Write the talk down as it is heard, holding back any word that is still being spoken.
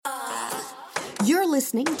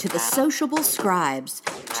listening to The Sociable Scribes,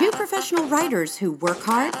 two professional writers who work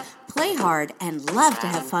hard, play hard, and love to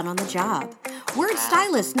have fun on the job. Word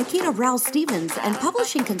stylist Nikita Rowell-Stevens and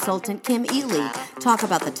publishing consultant Kim Ely talk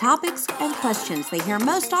about the topics and questions they hear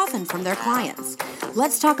most often from their clients.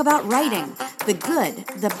 Let's talk about writing, the good,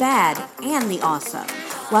 the bad, and the awesome,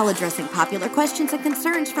 while addressing popular questions and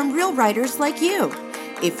concerns from real writers like you.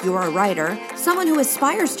 If you're a writer, someone who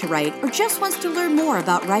aspires to write, or just wants to learn more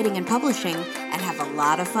about writing and publishing and have a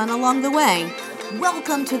lot of fun along the way,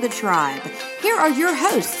 welcome to the tribe. Here are your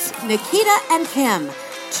hosts, Nikita and Kim,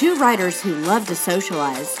 two writers who love to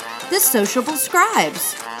socialize, the Sociable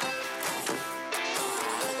Scribes.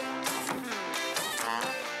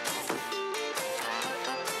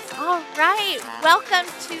 All right, welcome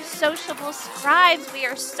to Sociable Scribes. We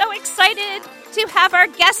are so excited to have our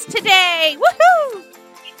guest today. Woohoo!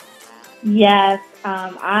 Yes,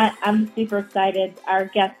 I'm super excited. Our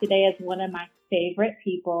guest today is one of my favorite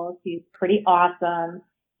people. She's pretty awesome,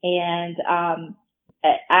 and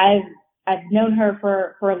I've known her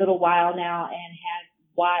for a little while now, and have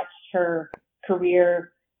watched her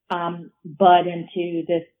career bud into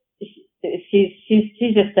this.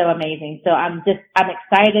 She's just so amazing. So I'm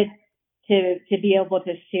excited to be able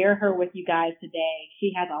to share her with you guys today.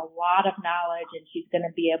 She has a lot of knowledge, and she's going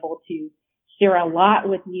to be able to share a lot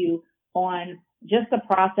with you on just the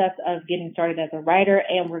process of getting started as a writer.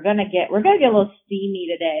 And we're gonna get a little steamy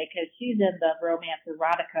today because she's in the romance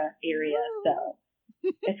erotica area, so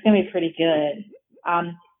it's gonna be pretty good.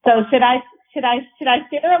 So should I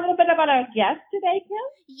share a little bit about our guest today, Kim?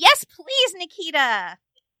 Yes, please, Nikita.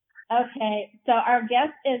 Okay, so our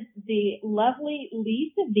guest is the lovely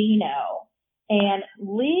Leigh Savino, and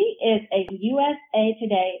Leigh is a USA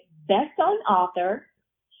Today best-selling author.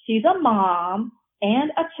 She's a mom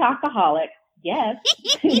and a chocoholic, yes.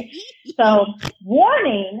 So,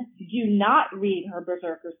 warning, do not read her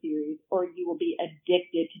Berserker series or you will be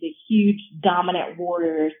addicted to the huge dominant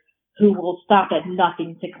warriors who will stop at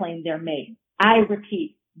nothing to claim their mate. I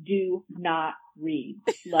repeat, do not read.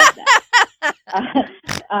 Love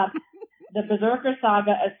that. The Berserker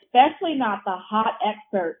saga, especially not the hot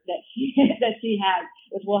excerpt that she has,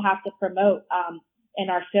 which we'll have to promote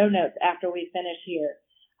in our show notes after we finish here.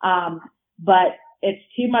 But it's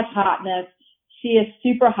too much hotness. She is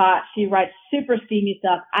super hot. She writes super steamy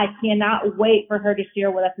stuff. I cannot wait for her to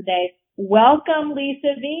share with us today. Welcome, Leigh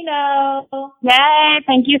Savino. Yay,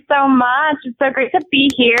 thank you so much. It's so great to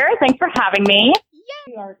be here. Thanks for having me.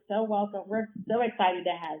 You are so welcome. We're so excited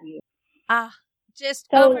to have you.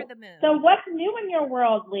 Just over the moon. So what's new in your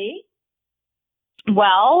world, Leigh?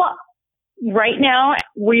 Well, right now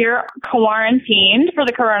we're quarantined for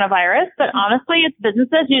the coronavirus, but honestly, it's business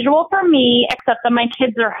as usual for me, except that my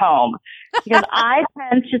kids are home because I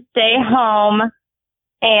tend to stay home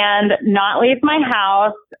and not leave my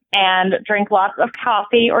house and drink lots of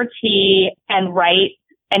coffee or tea and write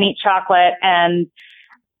and eat chocolate. And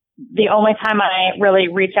the only time I really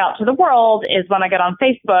reach out to the world is when I get on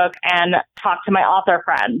Facebook and talk to my author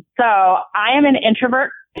friends. So I am in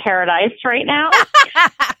introvert paradise right now.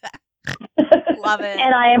 Love it.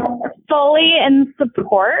 And I am fully in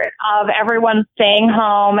support of everyone staying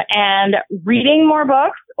home and reading more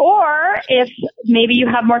books, or if maybe you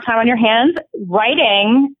have more time on your hands,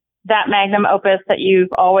 writing that magnum opus that you've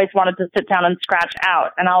always wanted to sit down and scratch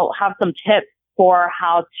out. And I'll have some tips for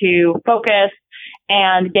how to focus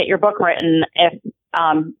and get your book written if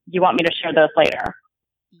you want me to share those later.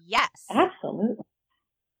 Yes. Absolutely.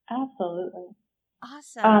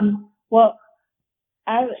 Awesome. Well,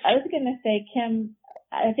 I was going to say, Kim,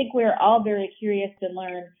 I think we're all very curious to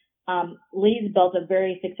learn. Leigh's built a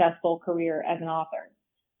very successful career as an author,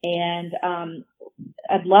 and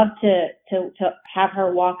I'd love to have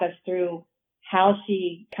her walk us through how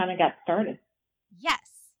she kind of got started. Yes.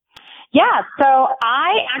 Yeah, so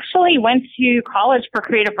I actually went to college for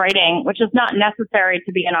creative writing, which is not necessary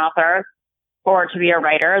to be an author or to be a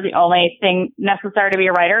writer. The only thing necessary to be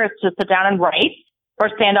a writer is to sit down and write, or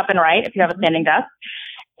stand up and write if you have a standing desk.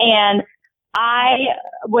 And I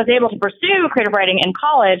was able to pursue creative writing in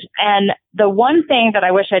college. And the one thing that I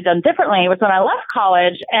wish I'd done differently was when I left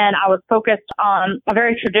college and I was focused on a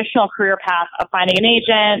very traditional career path of finding an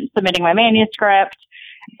agent, submitting my manuscript,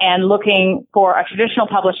 and looking for a traditional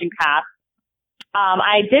publishing path.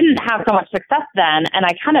 I didn't have so much success then, and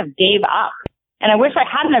I kind of gave up. And I wish I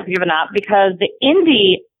hadn't have given up because the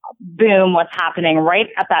indie boom was happening right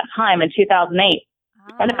at that time in 2008.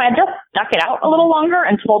 And if I had just stuck it out a little longer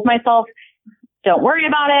and told myself, don't worry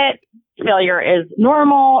about it, failure is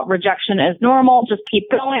normal, rejection is normal, just keep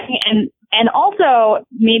going. And also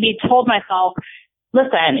maybe told myself,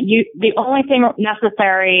 listen, the only thing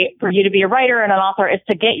necessary for you to be a writer and an author is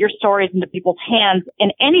to get your stories into people's hands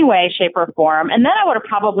in any way, shape, or form. And then I would have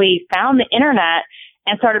probably found the internet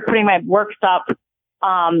and started putting my works up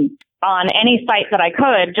on any site that I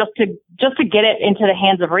could just to get it into the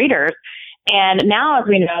hands of readers. And now, as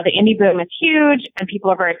we know, the indie boom is huge and people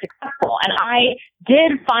are very successful. And I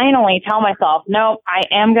did finally tell myself, no, I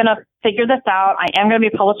am going to figure this out. I am going to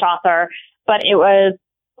be a published author. But it was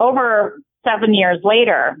over 7 years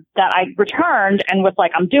later that I returned and was like,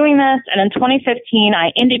 I'm doing this. And in 2015, I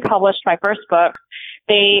indie published my first book.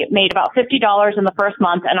 They made about $50 in the first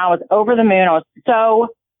month, and I was over the moon. I was so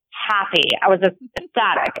happy. I was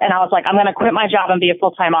ecstatic. And I was like, I'm going to quit my job and be a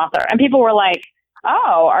full-time author. And people were like,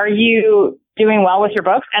 oh, are you doing well with your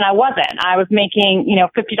books? And I wasn't. I was making,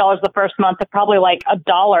 $50 the first month to probably like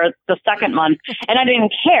 $1 the second month. And I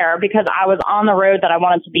didn't care because I was on the road that I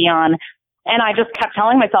wanted to be on. And I just kept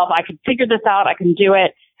telling myself I could figure this out. I can do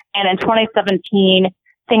it. And in 2017,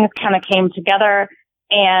 things kind of came together.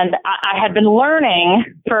 And I had been learning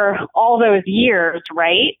for all those years,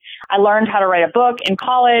 right? I learned how to write a book in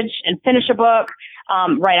college and finish a book.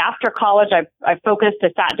 Right after college, I focused, I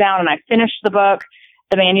sat down and I finished the book,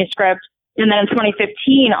 the manuscript. And then in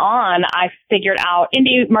 2015 on, I figured out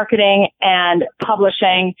indie marketing and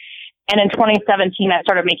publishing. And in 2017, I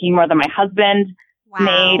started making more than my husband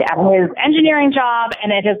made at his engineering job.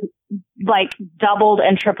 And it has like doubled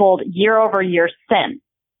and tripled year over year since.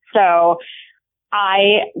 So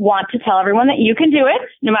I want to tell everyone that you can do it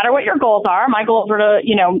no matter what your goals are. My goals were to,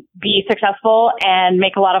 be successful and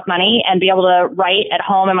make a lot of money and be able to write at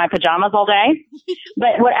home in my pajamas all day.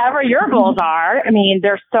 But whatever your goals are,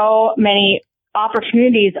 there's so many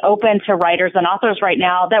opportunities open to writers and authors right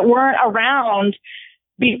now that weren't around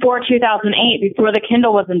before 2008, before the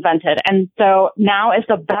Kindle was invented. And so now is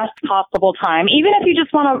the best possible time. Even if you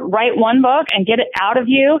just want to write one book and get it out of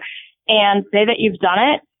you and say that you've done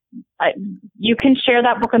it, you can share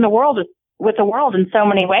that book in the world with the world in so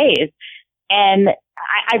many ways. And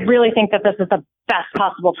I really think that this is the best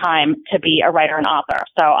possible time to be a writer and author.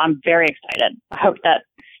 So I'm very excited. I hope that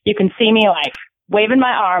you can see me like waving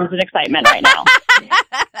my arms in excitement right now.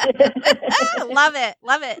 Love it.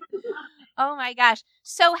 Love it. Oh my gosh.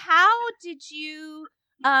 So how did you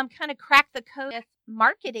kind of crack the code with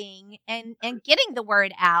marketing and getting the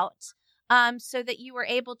word out? So that you were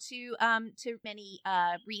able to many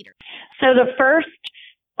readers? So the first,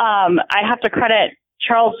 I have to credit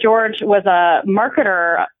Charles George was a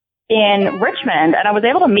marketer in Richmond, and I was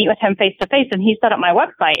able to meet with him face to face, and he set up my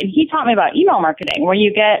website, and he taught me about email marketing, where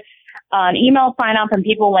you get an email sign up and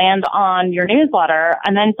people land on your newsletter,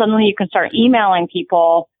 and then suddenly you can start emailing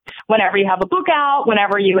people whenever you have a book out,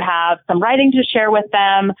 whenever you have some writing to share with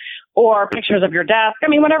them, or pictures of your desk.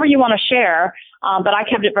 Whatever you want to share. But I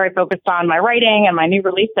kept it very focused on my writing and my new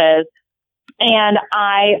releases. And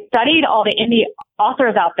I studied all the indie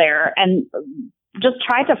authors out there and just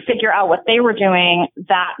tried to figure out what they were doing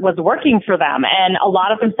that was working for them. And a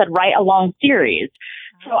lot of them said, write a long series.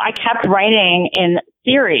 So I kept writing in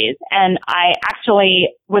series, and I actually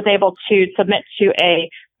was able to submit to a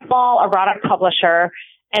small erotic publisher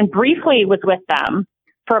and briefly was with them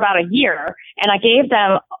for about a year. And I gave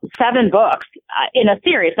them 7 books in a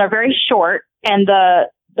series. They're very short. And the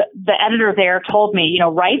editor there told me,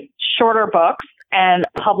 write shorter books and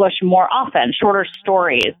publish more often, shorter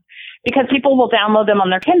stories, because people will download them on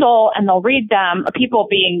their Kindle and they'll read them. People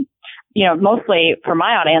being, mostly for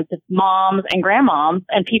my audience, it's moms and grandmoms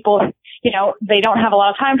and people, they don't have a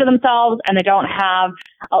lot of time to themselves and they don't have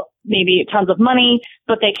maybe tons of money,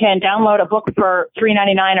 but they can download a book for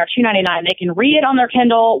 $3.99 or $2.99. They can read it on their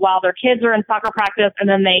Kindle while their kids are in soccer practice, and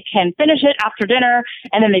then they can finish it after dinner,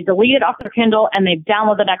 and then they delete it off their Kindle and they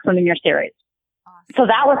download the next one in your series. Awesome. So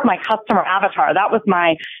that was my customer avatar. That was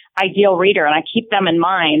my ideal reader, and I keep them in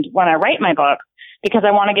mind when I write my books, because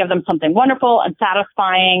I want to give them something wonderful and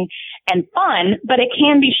satisfying and fun, but it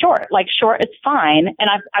can be short. Like short, it's fine. And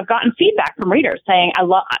I've gotten feedback from readers saying,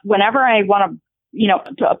 whenever I want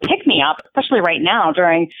to pick me up, especially right now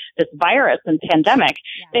during this virus and pandemic,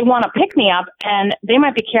 they want to pick me up, and they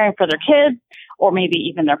might be caring for their kids or maybe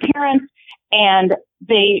even their parents, and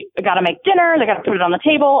they got to make dinner, they got to put it on the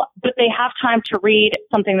table, but they have time to read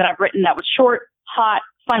something that I've written that was short, hot,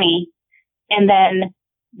 funny, and then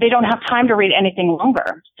they don't have time to read anything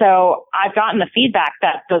longer. So I've gotten the feedback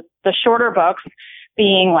that the shorter books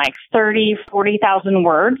being like 30, 40,000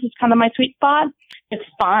 words is kind of my sweet spot. It's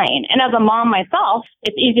fine. And as a mom myself,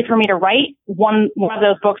 it's easy for me to write one of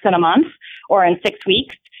those books in a month or in 6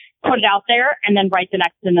 weeks, put it out there, and then write the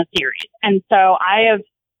next in the series. And so I have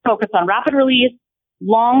focused on rapid release,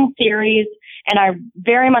 long series, And I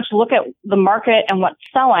very much look at the market and what's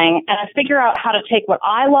selling, and I figure out how to take what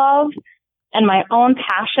I love and my own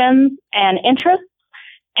passions and interests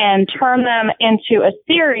and turn them into a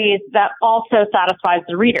series that also satisfies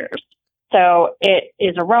the readers. So it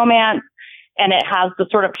is a romance, and it has the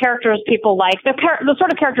sort of characters people like, the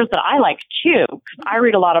sort of characters that I like too. I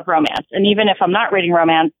read a lot of romance, and even if I'm not reading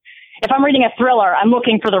romance, if I'm reading a thriller, I'm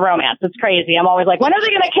looking for the romance. It's crazy. I'm always like, when are they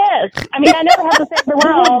going to kiss? I mean, I never have to save the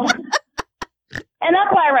world. And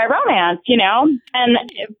that's why I write romance, you know. And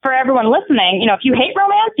for everyone listening, you know, if you hate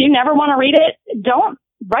romance, you never want to read it, don't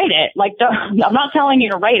write it. Like, I'm not telling you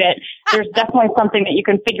to write it. There's definitely something that you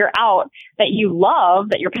can figure out that you love,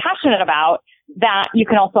 that you're passionate about, that you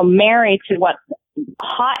can also marry to what's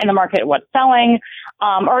hot in the market, what's selling,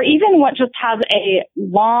 or even what just has a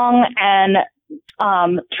long and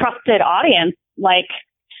trusted audience, like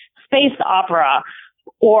space opera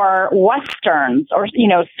or westerns, or, you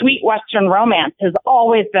know, sweet Western romance has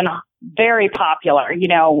always been very popular, you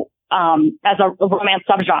know, as a romance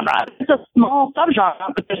subgenre. It's a small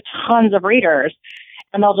subgenre, but there's tons of readers,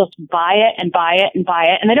 and they'll just buy it and buy it and buy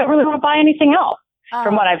it, and they don't really want to buy anything else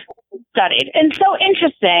from what I've studied. And so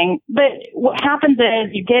interesting, but what happens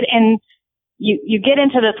is you get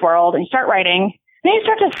into this world and you start writing. Then you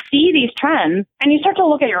start to see these trends, and you start to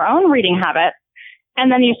look at your own reading habits, and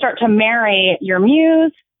then you start to marry your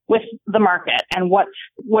muse with the market and what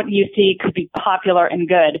you see could be popular and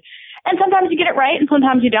good. And sometimes you get it right, and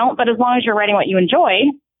sometimes you don't. But as long as you're writing what you enjoy,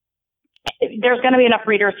 there's going to be enough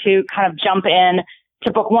readers to kind of jump in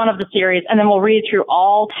to book one of the series, and then we'll read through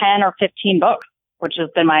all 10 or 15 books, which has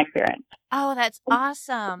been my experience. Oh, that's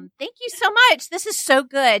awesome. Thank you so much. This is so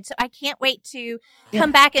good. So I can't wait to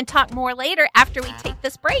come back and talk more later after we take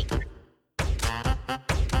this break.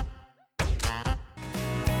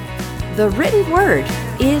 The written word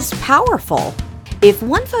is powerful. If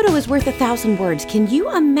one photo is worth 1,000 words, can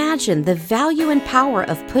you imagine the value and power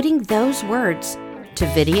of putting those words to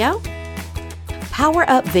video? Power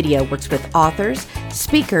Up Video works with authors,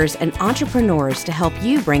 speakers, and entrepreneurs to help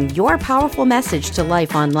you bring your powerful message to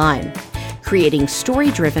life online. Creating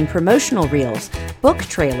story-driven promotional reels, book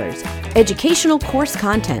trailers, educational course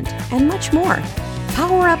content, and much more.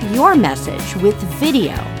 Power up your message with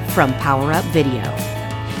video from Power Up Video.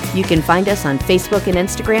 You can find us on Facebook and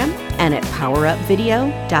Instagram and at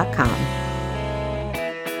powerupvideo.com.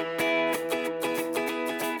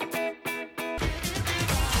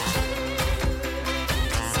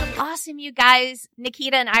 Awesome, you guys.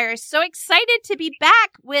 Nikita and I are so excited to be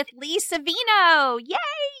back with Lee Savino. Yay!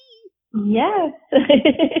 Yes.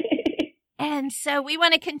 And so we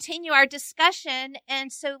want to continue our discussion.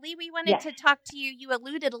 And so, Lee, we wanted to talk to you. You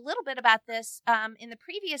alluded a little bit about this in the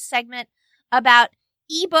previous segment about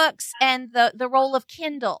ebooks and the role of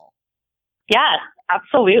Kindle. Yes,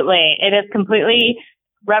 absolutely. It has completely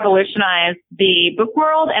revolutionized the book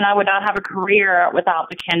world, and I would not have a career without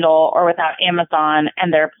the Kindle or without Amazon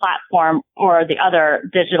and their platform or the other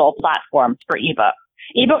digital platforms for ebooks.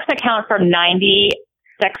 Ebooks account for 96%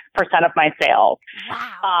 of my sales.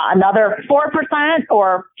 Wow. Another 4%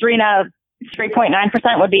 or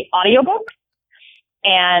 3.9% would be audiobooks,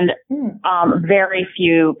 and very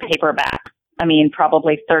few paperbacks. I mean,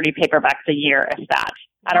 probably 30 paperbacks a year, if that.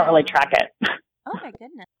 I don't really track it. Oh, my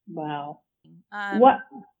goodness. Wow.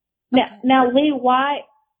 Now, Lee, why?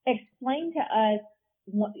 Explain to us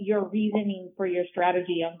your reasoning for your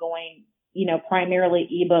strategy on going, you know, primarily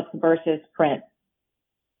ebooks versus print.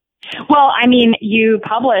 Well, I mean, you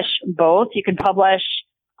publish both. You can publish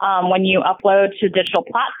when you upload to a digital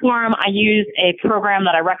platform. I use a program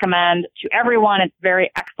that I recommend to everyone. It's very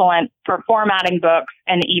excellent for formatting books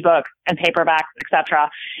and ebooks and paperbacks, etc.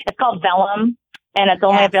 It's called Vellum, and it's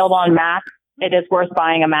only available on Mac. It is worth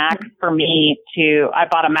buying a Mac for me I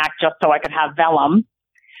bought a Mac just so I could have Vellum.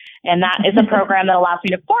 And that is a program that allows me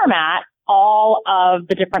to format all of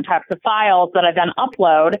the different types of files that I then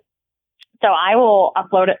upload. So I will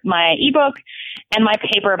upload my ebook and my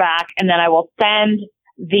paperback, and then I will send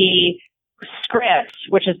the script,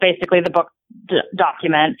 which is basically the book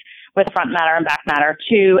document with front matter and back matter,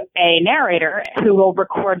 to a narrator who will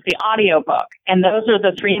record the audiobook. And those are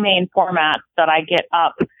the three main formats that I get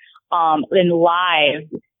up in live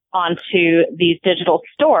onto these digital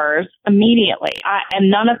stores immediately.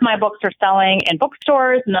 And none of my books are selling in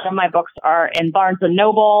bookstores. None of my books are in Barnes and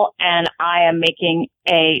Noble. And I am making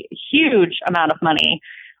a huge amount of money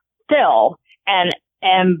still, and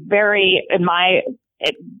am very,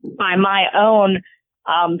 by my own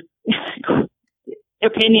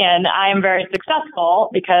opinion, I am very successful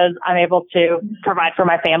because I'm able to provide for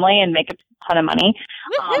my family and make a ton of money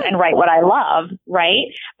and write what I love, right?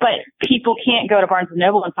 But people can't go to Barnes &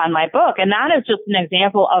 Noble and find my book. And that is just an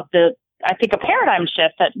example of I think, a paradigm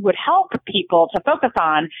shift that would help people to focus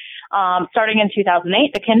on. Starting in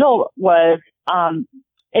 2008, the Kindle was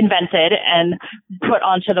invented and put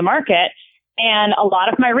onto the market. And a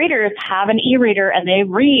lot of my readers have an e-reader and they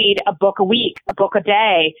read a book a week, a book a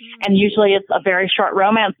day. And usually it's a very short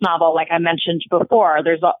romance novel, like I mentioned before.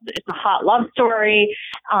 It's a hot love story,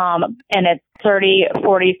 and it's 30,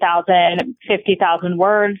 40,000, 50,000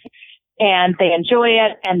 words. And they enjoy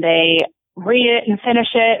it and they read it and finish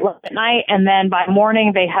it at night. And then by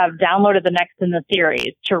morning, they have downloaded the next in the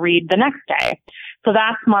series to read the next day. So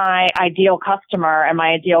that's my ideal customer and my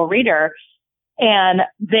ideal reader. And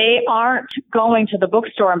they aren't going to the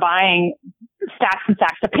bookstore and buying stacks and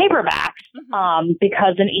stacks of paperbacks,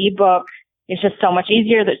 because an ebook is just so much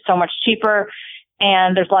easier. It's so much cheaper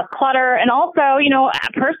and there's less clutter. And also, you know,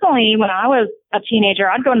 personally, when I was a teenager,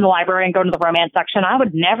 I'd go to the library and go to the romance section. I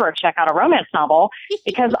would never check out a romance novel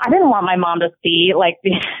because I didn't want my mom to see like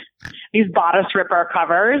these bodice ripper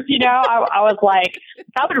covers. You know, I was like,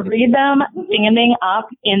 I would read them standing up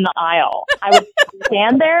in the aisle. I would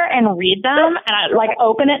stand there and read them and I'd like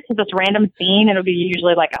open it to this random scene and it would be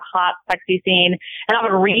usually like a hot, sexy scene. And I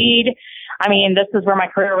would read. I mean, this is where my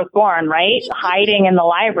career was born, right? Hiding in the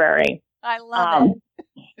library. I love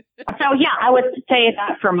it. So yeah, I would say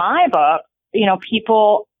that for my book, you know,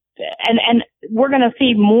 people, and we're going to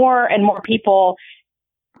see more and more people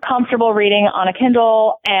comfortable reading on a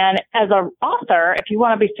Kindle. And as an author, if you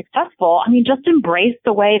want to be successful, I mean, just embrace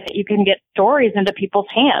the way that you can get stories into people's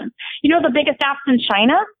hands. You know, the biggest apps in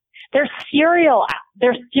China, they're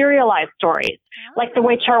serialized stories, like the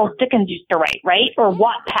way Charles Dickens used to write, right? Or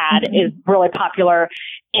Wattpad is really popular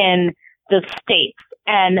in the States.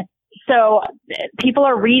 And so people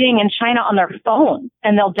are reading in China on their phones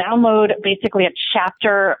and they'll download basically a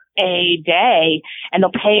chapter a day and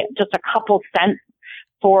they'll pay just a couple cents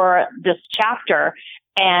for this chapter.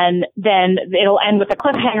 And then it'll end with a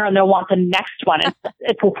cliffhanger and they'll want the next one.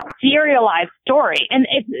 It's a serialized story. And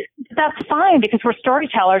that's fine because we're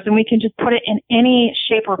storytellers and we can just put it in any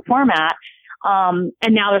shape or format. And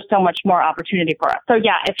now there's so much more opportunity for us. So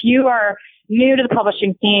yeah, if you are new to the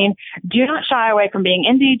publishing scene, do not shy away from being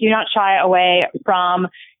indie. Do not shy away from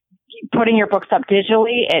putting your books up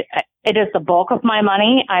digitally. It is the bulk of my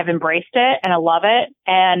money. I've embraced it and I love it.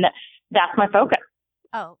 And that's my focus.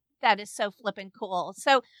 Oh, that is so flippin' cool.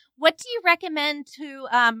 So what do you recommend to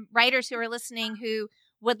writers who are listening who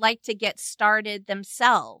would like to get started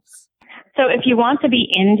themselves? So if you want to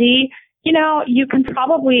be indie, you know, you can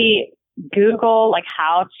probably Google like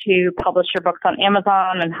how to publish your books on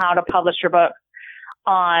Amazon and how to publish your books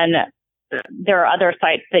on, there are other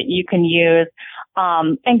sites that you can use,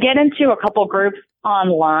 and get into a couple groups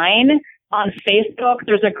online. On Facebook,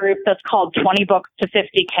 there's a group that's called 20 Books to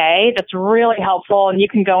 50K. That's really helpful. And you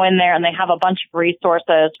can go in there and they have a bunch of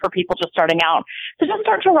resources for people just starting out. So just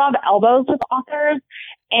start to rub elbows with authors.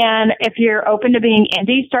 And if you're open to being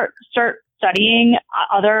indie, start studying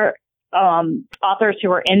other authors who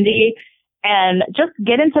are indie and just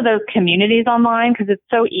get into those communities online because it's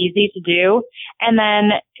so easy to do. And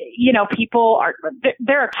then, you know,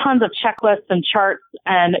 there are tons of checklists and charts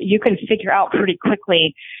and you can figure out pretty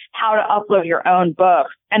quickly how to upload your own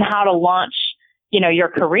books and how to launch, you know, your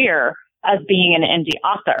career as being an indie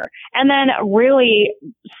author. And then really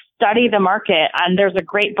study the market. And there's a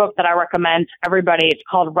great book that I recommend to everybody. It's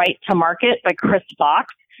called Write to Market by Chris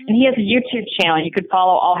Fox. And he has a YouTube channel. You could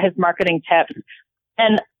follow all his marketing tips.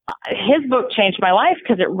 And his book changed my life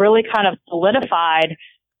because it really kind of solidified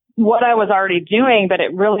what I was already doing, but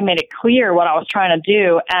it really made it clear what I was trying to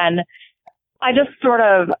do. And I just sort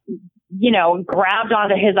of, you know, grabbed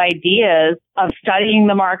onto his ideas of studying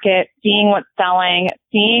the market, seeing what's selling,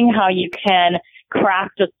 seeing how you can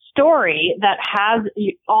craft a story that has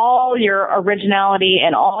all your originality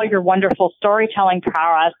and all your wonderful storytelling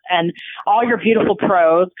prowess and all your beautiful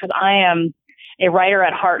prose, because I am a writer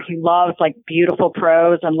at heart who loves like beautiful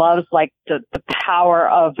prose and loves like the power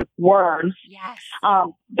of words. Yes.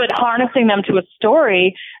 But harnessing them to a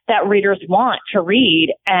story that readers want to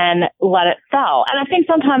read and let it sell. And I think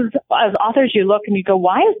sometimes as authors you look and you go,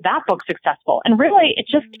 why is that book successful? And really it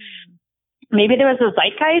just, maybe there was a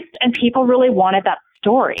zeitgeist and people really wanted that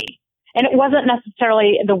story. And it wasn't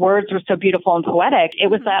necessarily the words were so beautiful and poetic. It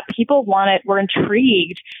was that people were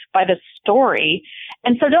intrigued by the story.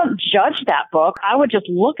 And so don't judge that book. I would just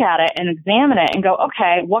look at it and examine it and go,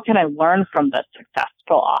 okay, what can I learn from this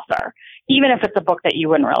successful author? Even if it's a book that you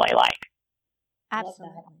wouldn't really like.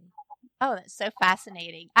 Absolutely. Oh, that's so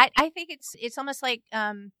fascinating. I think it's almost like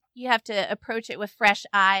you have to approach it with fresh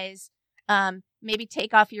eyes. Maybe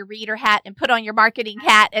take off your reader hat and put on your marketing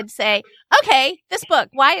hat and say, okay, this book,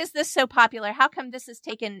 why is this so popular? How come this has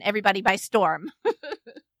taken everybody by storm?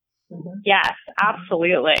 Yes,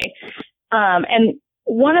 absolutely. And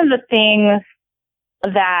one of the things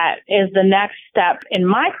that is the next step in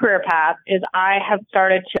my career path is I have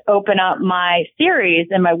started to open up my series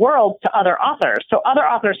and my world to other authors. So other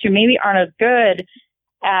authors who maybe aren't as good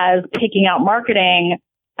as picking out marketing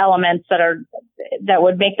elements that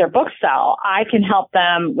would make their book sell. I can help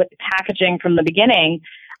them with packaging from the beginning,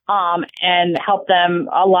 and help them.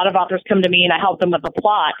 A lot of authors come to me and I help them with the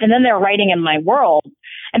plot, and then they're writing in my world.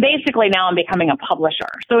 And basically now I'm becoming a publisher.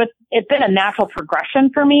 So it's been a natural progression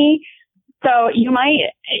for me. So you might,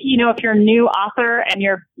 if you're a new author and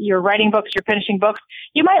you're writing books, you're finishing books,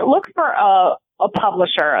 you might look for a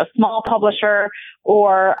publisher, a small publisher,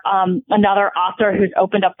 or another author who's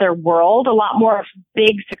opened up their world. A lot more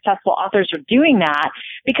big, successful authors are doing that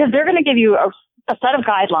because they're going to give you a set of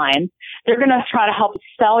guidelines. They're going to try to help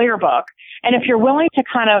sell your book. And if you're willing to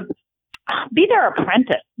kind of be their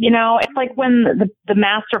apprentice, it's like when the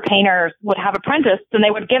master painters would have apprentices and they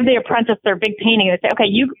would give the apprentice their big painting and they'd say, okay,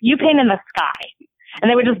 you paint in the sky. And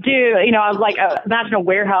they would just do, imagine a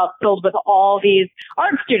warehouse filled with all these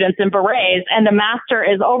art students in berets, and the master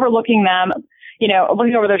is overlooking them,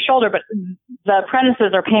 looking over their shoulder, but the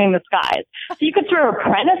apprentices are painting the skies. So you could sort of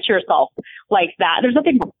apprentice yourself like that. There's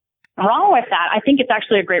nothing wrong with that. I think it's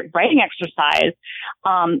actually a great writing exercise.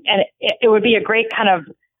 And it would be a great kind of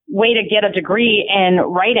way to get a degree in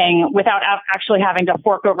writing without actually having to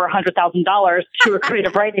fork over $100,000 to a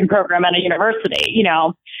creative writing program at a university,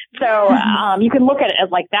 So, you can look at it as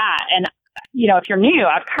like that. And, if you're new,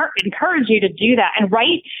 I'd encourage you to do that and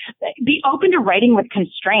be open to writing with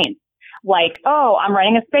constraints. Like, oh, I'm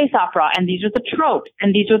writing a space opera and these are the tropes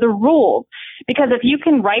and these are the rules. Because if you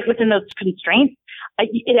can write within those constraints,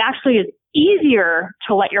 it actually is easier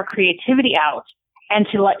to let your creativity out and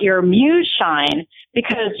to let your muse shine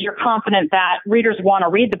because you're confident that readers want to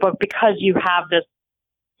read the book because you have this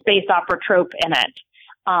space opera trope in it.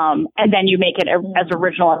 And then you make it as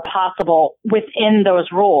original as possible within those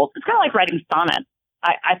rules. It's kind of like writing sonnets.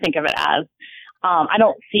 I think of it as, I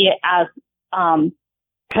don't see it as,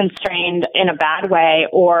 constrained in a bad way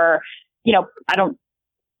or,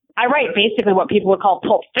 I write basically what people would call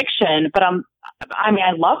pulp fiction, but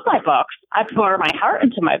I love my books. I pour my heart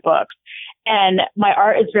into my books. And my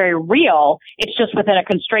art is very real. It's just within a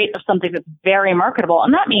constraint of something that's very marketable.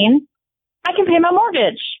 And that means I can pay my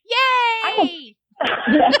mortgage. Yay!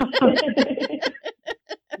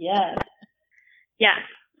 Yes. Yes.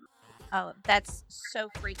 Oh, that's so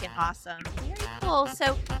freaking awesome. Very cool.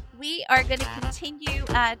 So we are going to continue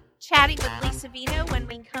chatting with Leigh Savino when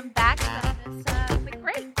we come back from this quick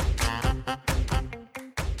break.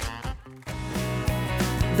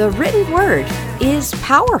 The written word is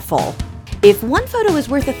powerful. If one photo is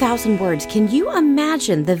worth 1,000 words, can you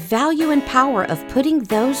imagine the value and power of putting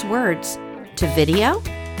those words to video?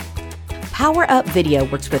 Power Up Video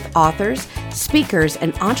works with authors, speakers,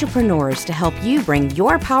 and entrepreneurs to help you bring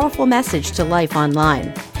your powerful message to life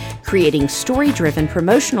online. Creating story-driven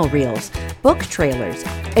promotional reels, book trailers,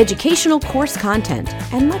 educational course content,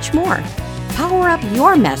 and much more. Power up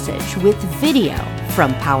your message with video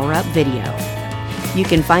from Power Up Video. You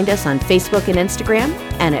can find us on Facebook and Instagram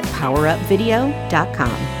and at powerupvideo.com.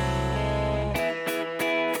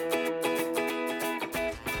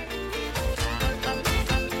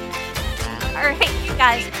 All right, you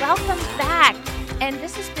guys, welcome back. And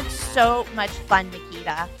this has been so much fun,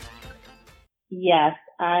 Nikita. Yes,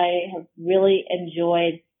 I have really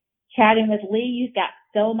enjoyed chatting with Leigh. You've got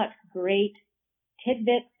so much great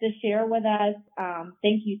tidbits to share with us.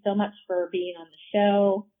 Thank you so much for being on the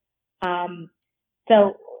show.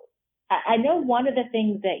 So I know one of the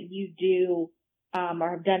things that you do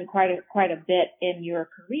or have done quite a bit in your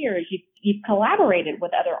career is you've collaborated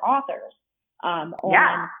with other authors on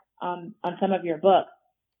some of your books.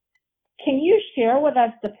 Can you share with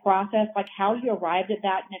us the process, like how you arrived at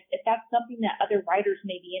that, and if that's something that other writers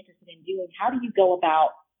may be interested in doing? How do you go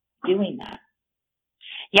about doing that?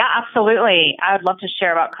 Yeah, absolutely. I would love to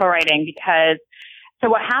share about co-writing because so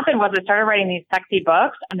what happened was I started writing these sexy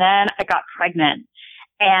books and then I got pregnant.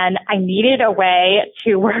 And I needed a way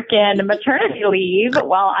to work in maternity leave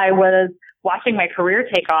while I was watching my career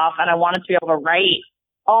take off. And I wanted to be able to write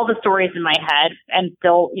all the stories in my head and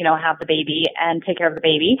still, have the baby and take care of the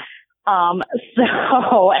baby. And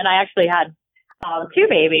I actually had 2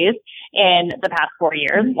 babies in the past 4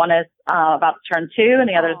 years. One is about to turn 2 and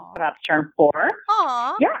the other is about to turn 4.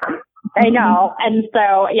 Aww. Yeah. I know. And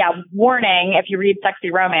so, yeah, warning, if you read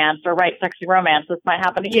sexy romance or write sexy romance, this might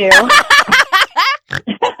happen to you.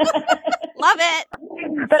 Love it.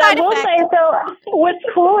 But I will say, so what's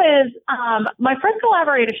cool is my first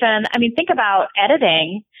collaboration, I mean, think about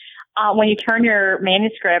editing. When you turn your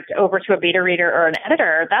manuscript over to a beta reader or an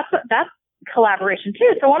editor, that's collaboration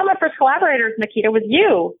too. So one of my first collaborators, Nikita, was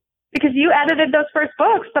you, because you edited those first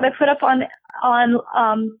books that I put up on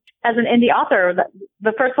as an indie author,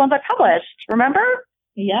 the first ones I published. Remember?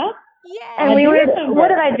 Yeah. Yeah. And what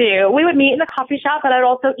did I do? We would meet in the coffee shop, but I'd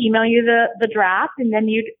also email you the draft, and then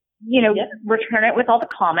you'd, return it with all the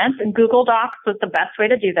comments. And Google Docs was the best way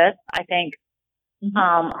to do this, I think.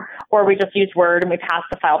 Mm-hmm. Or we just use Word and we pass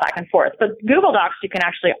the file back and forth. But Google Docs, you can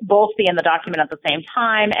actually both be in the document at the same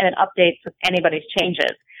time, and it updates with anybody's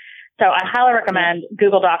changes. So I highly recommend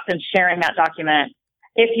Google Docs and sharing that document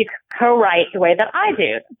if you co-write the way that I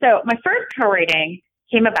do. So my first co-writing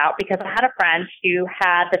came about because I had a friend who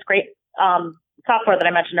had this great software that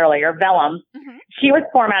I mentioned earlier, Vellum. Mm-hmm. She was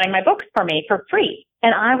formatting my books for me for free.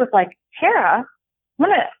 And I was like, Tara, I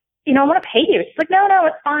want to pay you. She's like, no,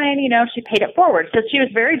 it's fine. She paid it forward. So she was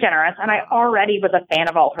very generous, and I already was a fan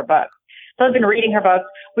of all her books. So I've been reading her books.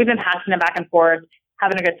 We've been passing them back and forth,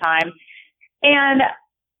 having a good time. And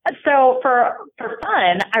so for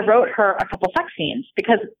fun, I wrote her a couple sex scenes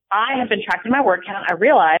because I have been tracking my word count. I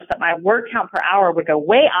realized that my word count per hour would go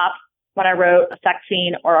way up when I wrote a sex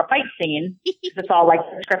scene or a fight scene. It's all like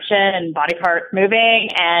description and body parts moving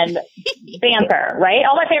and banter, right?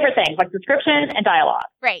 All my favorite things, like description and dialogue.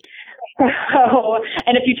 Right. So,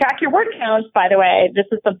 and if you track your word counts, by the way, this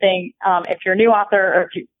is something, if you're a new author or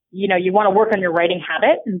if you want to work on your writing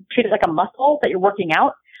habit and treat it like a muscle that you're working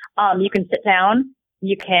out, you can sit down,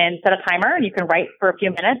 you can set a timer, and you can write for a few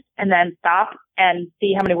minutes and then stop and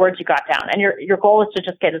see how many words you got down. And your goal is to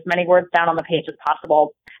just get as many words down on the page as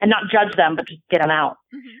possible and not judge them, but just get them out.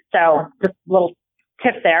 Mm-hmm. So just a little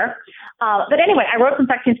tip there. But anyway, I wrote some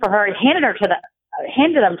sex scenes for her and handed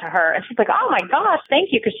them to her. And she's like, oh my gosh, thank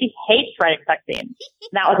you. Cause she hates writing sex scenes.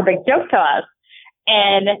 That was a big joke to us.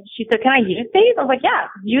 And she said, can I use these? I was like, yeah,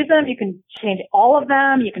 use them. You can change all of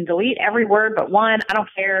them. You can delete every word but one. I don't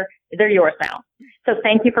care. They're yours now. So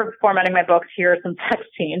thank you for formatting my books. Here are some sex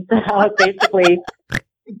scenes. That was basically,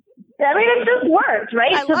 it just worked,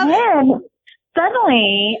 right? So then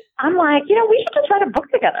suddenly I'm like, we should just write a book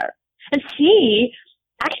together. And she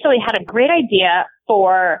actually had a great idea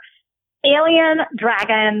for alien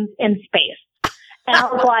dragons in space. And I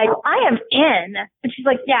was like, I am in. And she's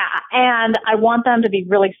like, yeah. And I want them to be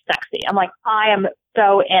really sexy. I'm like, I am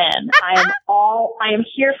so in. I am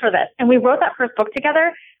here for this. And we wrote that first book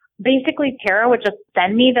together. Basically, Tara would just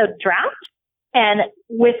send me the draft and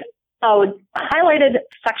with a highlighted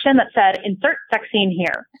section that said, insert sex scene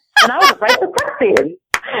here. And I would write the sex scene.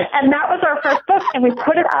 And that was our first book. And we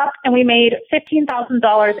put it up and we made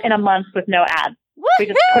 $15,000 in a month with no ads. We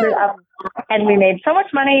just put it up and we made so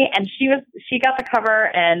much money, and she got the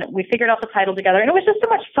cover, and we figured out the title together, and it was just so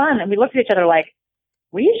much fun. And we looked at each other like,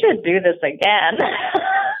 we should do this again.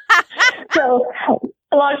 So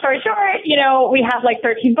long story short, we have like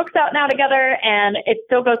 13 books out now together, and it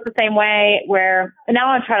still goes the same way where now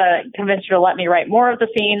I'm trying to convince her to let me write more of the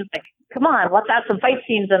scenes. Like, come on, let's add some fight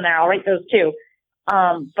scenes in there. I'll write those too.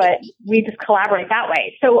 But we just collaborate that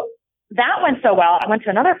way. So that went so well. I went to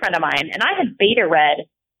another friend of mine, and I had beta read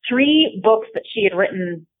 3 books that she had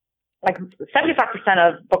written, like 75%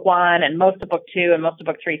 of book 1 and most of book 2 and most of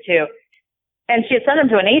book 3 too. And she had sent them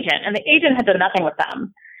to an agent, and the agent had done nothing with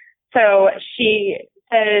them. So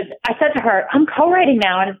I said to her, I'm co-writing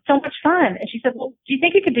now, and it's so much fun. And she said, well, do you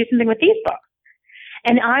think you could do something with these books?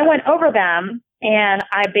 And I went over them, and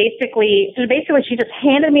basically she just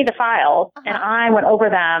handed me the files, and I went over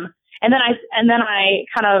them. And then I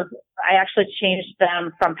actually changed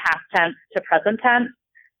them from past tense to present tense,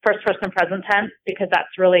 first person present tense, because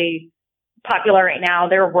that's really popular right now.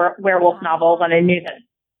 There were werewolf novels, and I knew that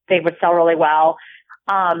they would sell really well.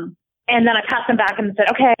 And then I passed them back and said,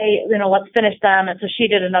 okay, let's finish them. And so she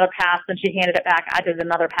did another pass, and she handed it back. I did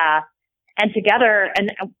another pass, and together.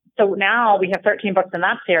 And so now we have 13 books in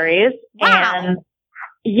that series. Wow. And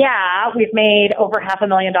yeah, we've made over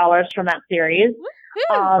 $500,000 from that series.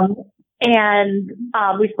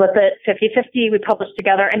 We split it 50-50. We published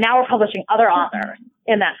together, and now we're publishing other authors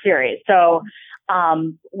in that series. So,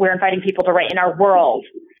 we're inviting people to write in our world.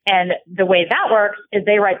 And the way that works is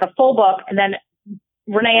they write the full book, and then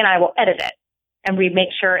Renee and I will edit it, and we make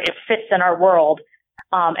sure it fits in our world.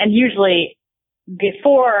 And usually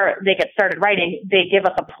before they get started writing, they give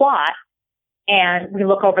us a plot, and we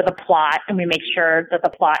look over the plot, and we make sure that the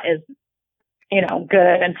plot is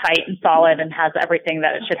good and tight and solid and has everything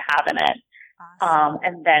that it should have in it. Awesome.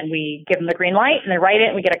 And then we give them the green light and they write it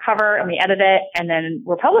and we get a cover and we edit it and then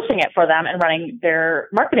we're publishing it for them and running their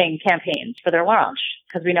marketing campaigns for their launch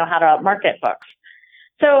because we know how to market books.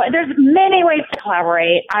 So there's many ways to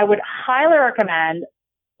collaborate. I would highly recommend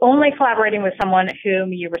only collaborating with someone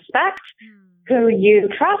whom you respect, who you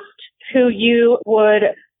trust, who you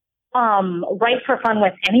would write for fun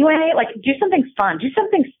with anyway. Like, do something fun, do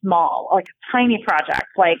something small, like a tiny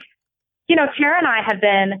project. Like, Tara and I have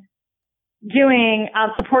been doing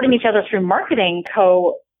supporting each other through marketing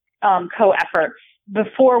co-efforts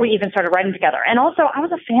before we even started writing together. And also, I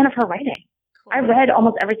was a fan of her writing. Cool. I read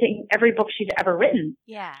almost every book she'd ever written.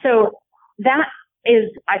 Yeah. So that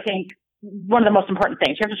is, I think, one of the most important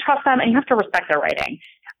things. You have to trust them and you have to respect their writing.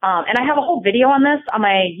 And I have a whole video on this on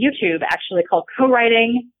my YouTube, actually, called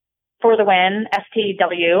Co-Writing for the Win,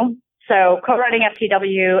 STW. So Co-Writing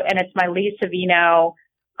STW, and it's my Lee Savino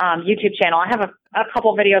YouTube channel. I have a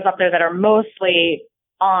couple videos up there that are mostly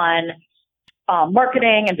on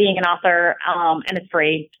marketing and being an author, and it's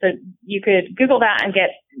free. So you could Google that and get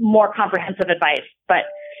more comprehensive advice. But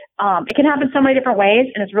it can happen so many different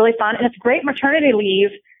ways, and it's really fun. And it's a great maternity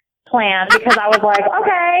leave plan because I was like,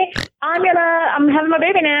 okay, I'm having my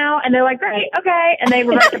baby now. And they're like, great, okay. And they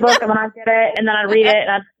would write the book and then I'd get it and then I'd read it and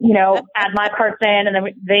I'd, add my parts in and then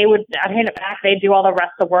I'd hand it back. They'd do all the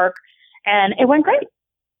rest of the work and it went great.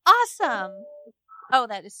 Awesome. Oh,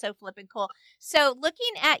 that is so flippin' cool. So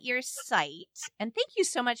looking at your site, and thank you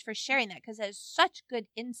so much for sharing that because it has such good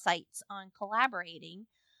insights on collaborating.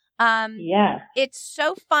 Yes. It's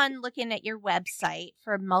so fun looking at your website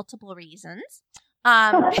for multiple reasons.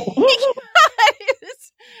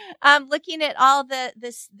 Looking at all the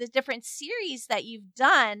different series that you've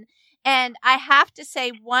done. And I have to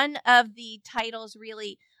say one of the titles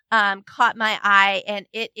really caught my eye, and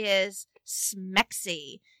it is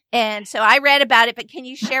Smexy. And so I read about it, but can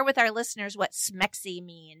you share with our listeners what Smexy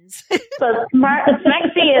means? So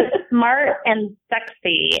Smexy is smart and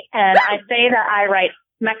sexy. And I say that I write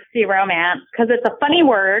Smexy romance because it's a funny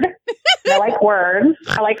word. I like words.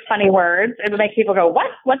 I like funny words. It would make people go,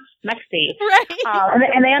 what? What's Smexy? Right.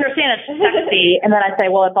 And they understand it's sexy. And then I say,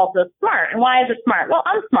 well, it's also smart. And why is it smart? Well,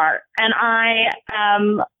 I'm smart. And I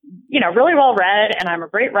am, really well read and I'm a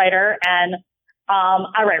great writer. And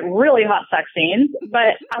I write really hot sex scenes,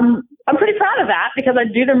 but I'm pretty proud of that because I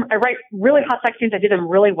write really hot sex scenes. I do them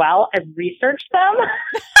really well. I research them.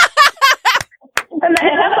 And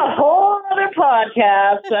that's a whole other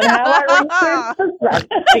podcast on how I research the sex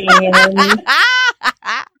scenes.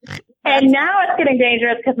 And now it's getting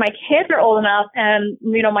dangerous because my kids are old enough and,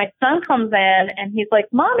 my son comes in and he's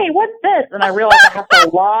like, Mommy, what's this? And I realize I have to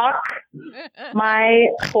lock my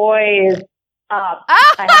toys up.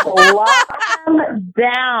 I have to lock them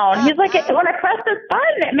down. He's like, when I press this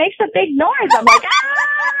button, it makes a big noise. I'm like,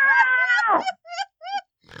 ah!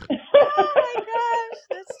 Oh my gosh,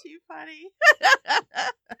 that's too funny.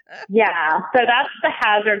 Yeah, so that's the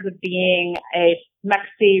hazards of being a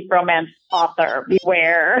Smexy romance author.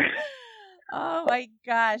 Beware. Oh my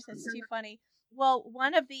gosh, that's too funny. Well,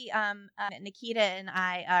 one of the Nikita and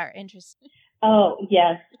I are interested. Oh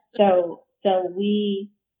yes, so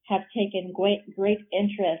we have taken great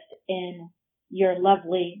interest in your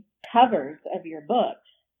lovely covers of your books.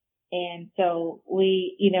 And so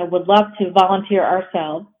we, would love to volunteer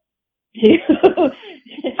ourselves to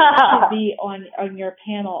be on your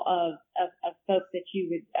panel of folks that you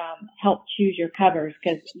would help choose your covers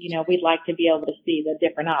because, we'd like to be able to see the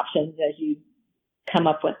different options as you come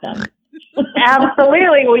up with them.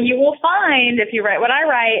 Absolutely. Well, you will find if you write what I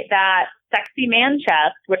write that sexy man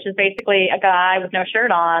chest, which is basically a guy with no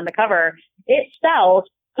shirt on the cover, it sells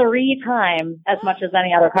 3 times as much as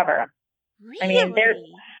any other cover. Really? I mean, there's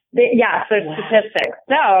statistics.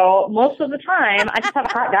 So most of the time, I just have a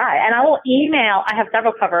hot guy. And I have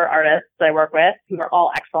several cover artists that I work with who are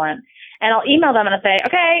all excellent. And I'll email them and I'll say,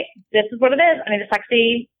 okay, this is what it is. I need a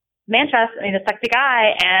sexy man chest. I need a sexy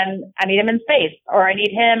guy. And I need him in space. Or I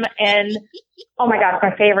need him in, oh my gosh,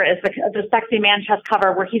 my favorite is the sexy man chest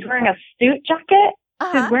cover where he's wearing a suit jacket.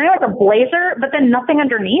 He's wearing like a blazer, but then nothing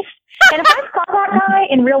underneath. And if I saw that guy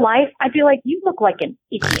in real life, I'd be like, you look like an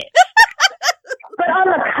idiot. But on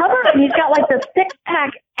the cover, he's got like the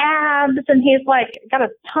 6-pack abs and he's like got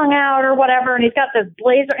his tongue out or whatever. And he's got this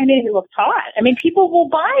blazer. I mean, he looks hot. I mean, people will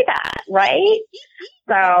buy that, right?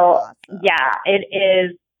 So awesome. Yeah, it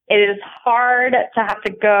is hard to have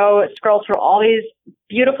to go scroll through all these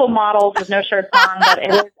beautiful models with no shirts on, but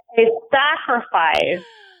it is a sacrifice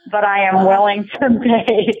that I am willing to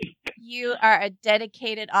make. You are a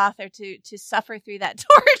dedicated author to suffer through that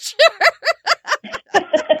torture.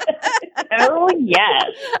 Oh,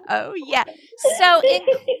 yes. Oh, yeah. So in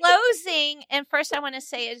closing, and first I want to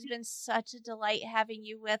say it's been such a delight having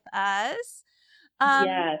you with us.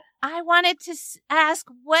 Yes. I wanted to ask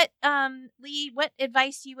what, Lee, what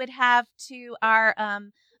advice you would have to our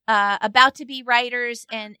about to be writers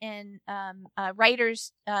and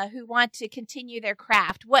writers who want to continue their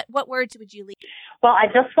craft. What words would you leave? Well, I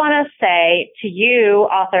just want to say to you,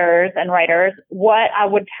 authors and writers, what I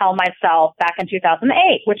would tell myself back in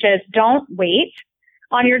 2008, which is don't wait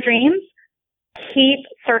on your dreams. Keep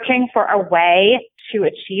searching for a way to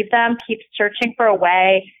achieve them. Keep searching for a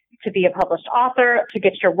way to be a published author, to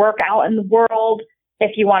get your work out in the world.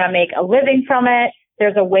 If you want to make a living from it,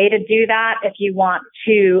 there's a way to do that. If you want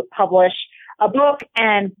to publish a book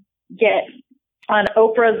and get on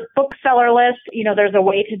Oprah's bookseller list, there's a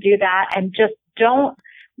way to do that. And just don't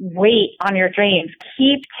wait on your dreams.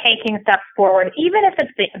 Keep taking steps forward, even if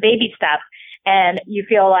it's baby steps and you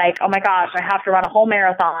feel like, oh my gosh, I have to run a whole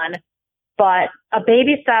marathon. But a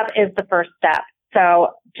baby step is the first step.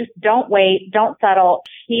 So just don't wait. Don't settle.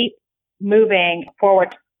 Keep moving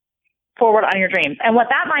forward on your dreams. And what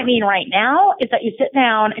that might mean right now is that you sit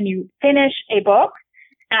down and you finish a book.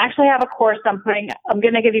 I actually have a course I'm going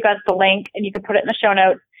to give you guys the link and you can put it in the show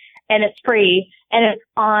notes, and it's free, and it's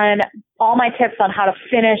on all my tips on how to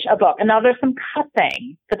finish a book. And now there's some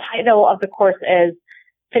cussing. The title of the course is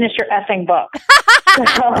Finish Your Effing Book. But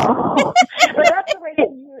that's the way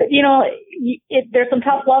there's some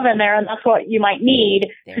tough love in there, and that's what you might need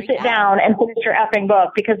to sit down and finish your effing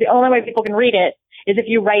book, because the only way people can read it is if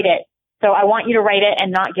you write it. So I want you to write it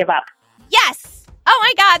and not give up. Yes! Oh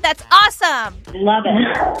my God, that's awesome! Love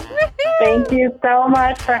it. Thank you so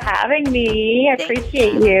much for having me. I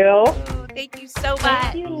appreciate you. Thank you so much.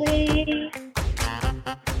 Thank you, Lee.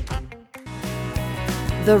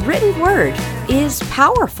 The written word is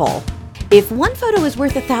powerful. If one photo is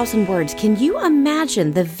worth 1,000 words, can you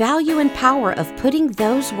imagine the value and power of putting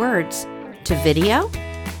those words to video?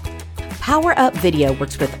 Power Up Video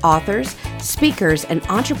works with authors, speakers, and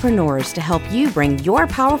entrepreneurs to help you bring your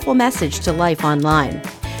powerful message to life online.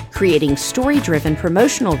 Creating story-driven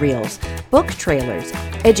promotional reels, book trailers,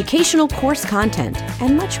 educational course content,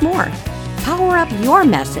 and much more. Power up your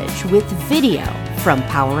message with video from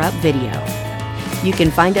Power Up Video. You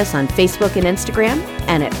can find us on Facebook and Instagram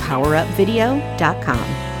and at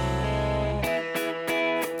powerupvideo.com.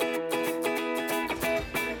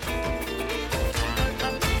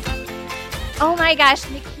 Oh my gosh,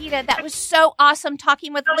 Nikita, that was so awesome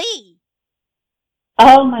talking with Lee.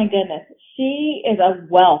 Oh my goodness. She is a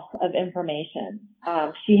wealth of information.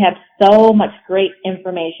 She has so much great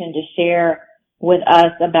information to share with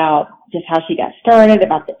us about just how she got started,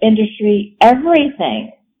 about the industry,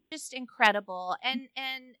 everything. Just incredible. And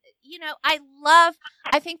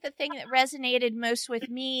I think the thing that resonated most with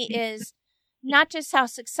me is not just how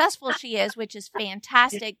successful she is, which is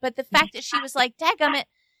fantastic, but the fact that she was like, dadgummit,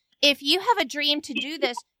 if you have a dream to do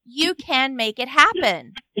this, you can make it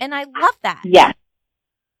happen. And I love that. Yeah.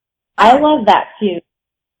 I love that too.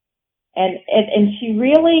 And she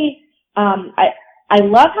really, I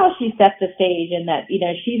love how she sets the stage in that,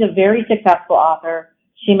 she's a very successful author.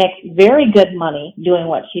 She makes very good money doing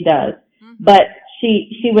what she does. Mm-hmm. But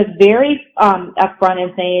she was very, upfront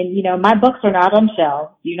in saying, my books are not on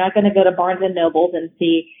shelves. You're not going to go to Barnes and Nobles and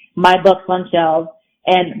see my books on shelves.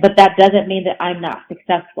 But that doesn't mean that I'm not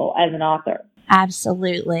successful as an author.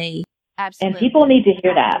 Absolutely. And people need to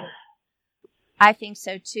hear that. I think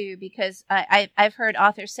so too, because I've heard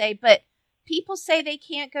authors say, but people say they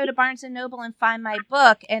can't go to Barnes and Noble and find my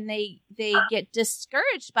book, and they get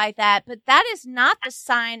discouraged by that. But that is not the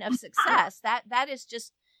sign of success. That is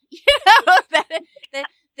just,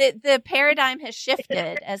 the paradigm has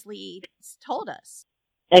shifted, as Lee told us.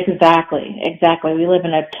 Exactly. We live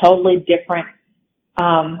in a totally different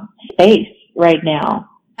space right now.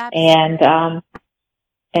 Absolutely.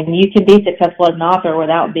 And you can be successful as an author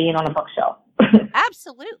without being on a bookshelf.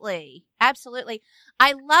 Absolutely.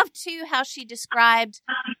 I love too how she described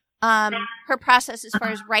her process as far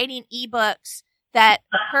as writing ebooks, that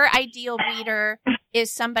her ideal reader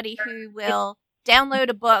is somebody who will download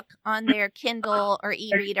a book on their Kindle or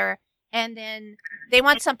e-reader, and then they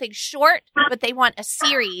want something short, but they want a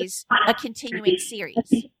series, a continuing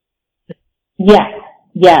series. Yes.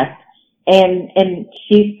 And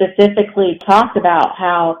she specifically talked about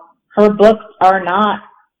how her books are not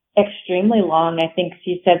extremely long. I think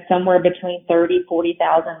she said somewhere between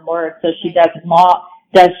 40,000 words. So she does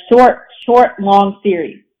short, long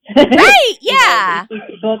series. Right, yeah.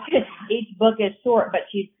 Each book is short, but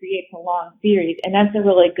she creates a long series. And that's a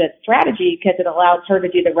really good strategy because it allows her to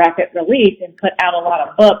do the rapid release and put out a lot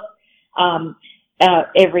of books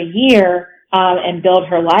every year and build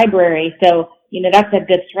her library. So, that's a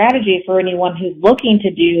good strategy for anyone who's looking to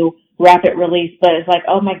do rapid release, but it's like,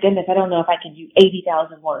 oh my goodness, I don't know if I can do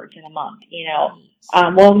 80,000 words in a month,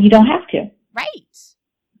 well, you don't have to.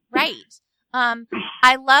 Right.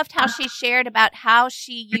 I loved how she shared about how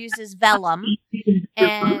she uses Vellum,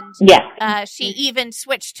 and she even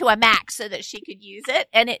switched to a Mac so that she could use it,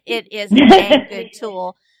 and it is a dang good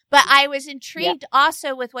tool. But I was intrigued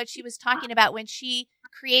also with what she was talking about. When she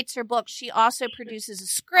creates her book, she also produces a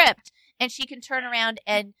script, and she can turn around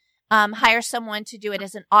and hire someone to do it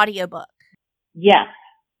as an audiobook. Yes,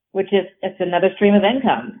 it's another stream of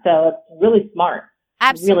income. So it's really smart.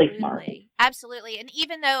 Absolutely. Really smart. Absolutely. And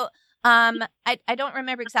even though I don't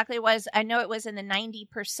remember exactly what it was, I know it was in the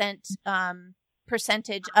 90%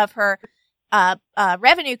 percentage of her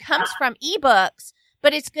revenue comes from ebooks.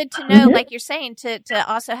 But it's good to know, like you're saying, to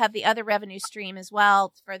also have the other revenue stream as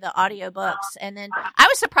well for the audiobooks. And then I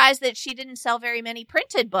was surprised that she didn't sell very many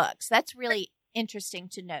printed books. That's really interesting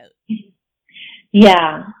to note.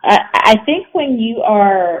 Yeah. I think when you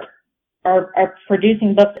are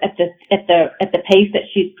producing books at the pace that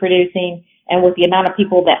she's producing, and with the amount of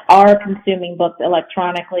people that are consuming books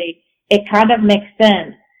electronically, it kind of makes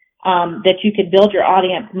sense that you could build your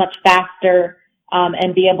audience much faster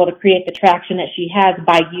and be able to create the traction that she has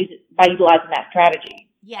by utilizing that strategy.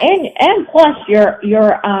 Yes. And plus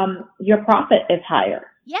your profit is higher.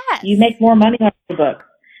 Yes. You make more money on your book.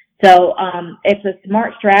 So it's a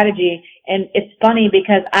smart strategy, and it's funny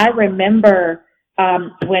because I remember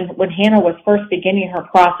when Hannah was first beginning her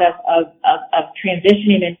process of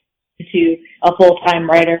transitioning into a full-time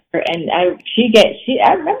writer, and I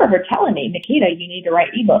remember her telling me, Nikita, you need to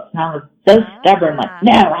write ebooks, and I was so stubborn, like,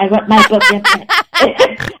 no, I want my book in.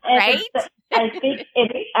 Right? I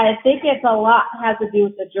think it's a lot has to do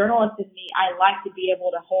with the journalist in me. I like to be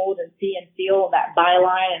able to hold and see and feel that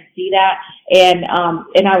byline and see that,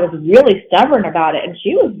 and I was really stubborn about it, and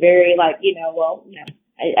she was very like,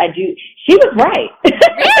 I do. She was right.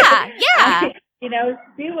 Yeah.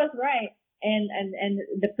 She was right. And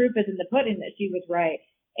the proof is in the pudding that she was right.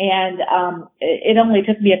 And it only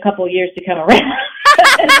took me a couple of years to come around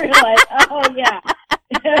and realize, oh yeah,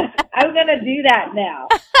 I'm going to do that now.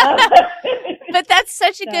 But that's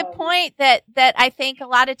such a good point that I think a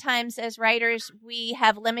lot of times as writers, we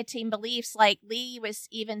have limiting beliefs. Like Lee was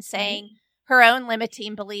even saying her own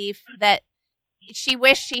limiting belief that she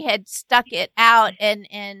wished she had stuck it out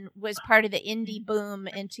and was part of the indie boom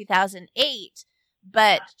in 2008.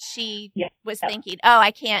 But she was thinking, oh,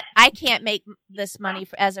 I can't make this money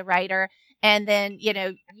as a writer. And then, you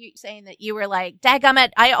saying that you were like,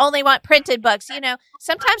 dadgummit, I only want printed books.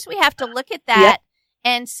 Sometimes we have to look at that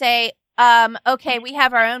and say, okay, we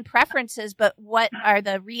have our own preferences, but what are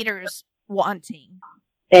the readers wanting?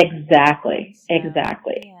 Exactly.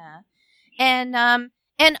 Yeah.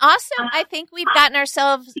 And also, I think we've gotten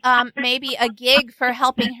ourselves maybe a gig for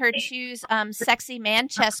helping her choose sexy man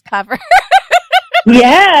chest cover.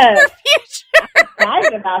 Yes. For future. I'm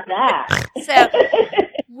excited about that. So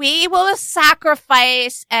we will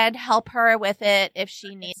sacrifice and help her with it if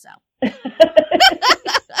she needs so.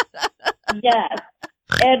 Yes.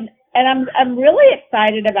 And I'm really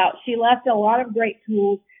excited about, she left a lot of great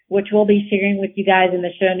tools, which we'll be sharing with you guys in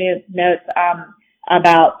the show notes,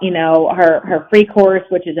 about, her free course,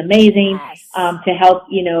 which is amazing, to help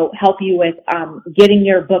you with, getting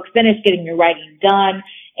your book finished, getting your writing done.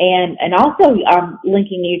 And also,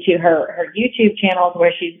 linking you to her YouTube channels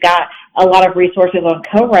where she's got a lot of resources on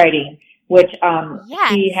co-writing, which,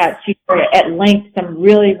 she shared at length some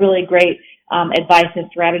really, really great, advice and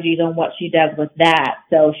strategies on what she does with that.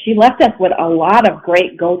 So she left us with a lot of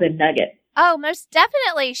great golden nuggets. Oh, most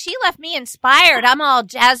definitely. She left me inspired. I'm all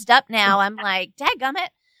jazzed up now. I'm like, dadgummit.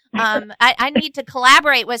 I need to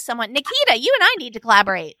collaborate with someone. Nikita, you and I need to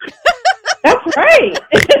collaborate. That's right.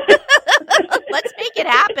 Let's make it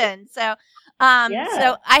happen. So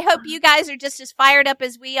I hope you guys are just as fired up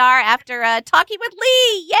as we are after talking with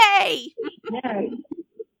Lee. Yay! Yes.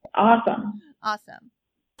 Awesome.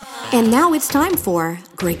 And now it's time for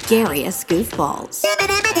Gregarious Goofballs.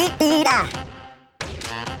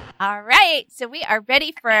 All right, so we are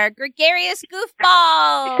ready for Gregarious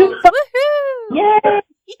Goofballs. Woohoo!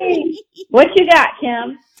 Yay! What you got,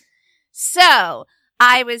 Kim? So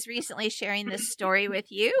I was recently sharing this story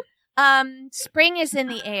with you. Spring is in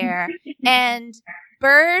the air and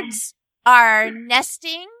birds are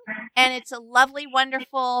nesting, and it's a lovely,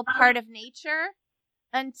 wonderful part of nature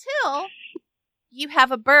until you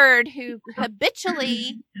have a bird who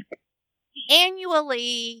habitually,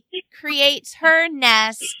 annually creates her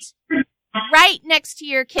nest right next to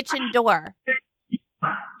your kitchen door.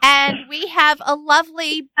 And we have a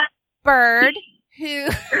lovely bird who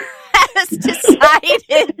has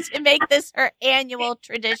decided to make this her annual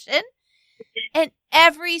tradition. And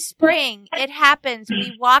every spring it happens.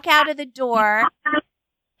 We walk out of the door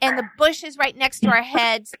and the bush is right next to our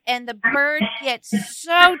heads, and the bird gets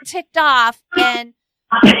so ticked off, and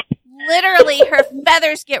literally her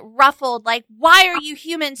feathers get ruffled, like, why are you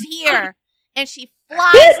humans here? And she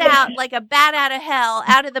flies out like a bat out of hell,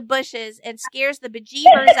 out of the bushes, and scares the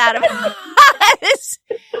bejeebers out of us.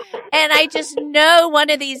 And I just know one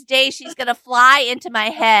of these days she's going to fly into my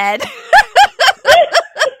head.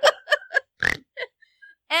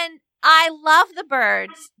 And I love the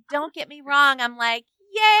birds. Don't get me wrong. I'm like,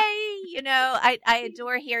 yay. You know, I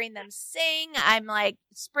adore hearing them sing. I'm like,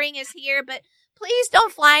 spring is here, but please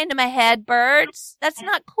don't fly into my head, birds. That's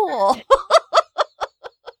not cool.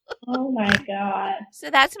 Oh my God. So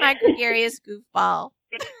that's my gregarious goofball.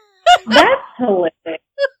 That's hilarious.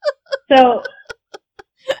 So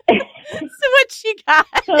what you got?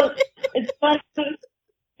 So it's funny.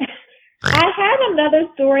 I had another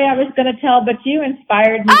story I was going to tell, but you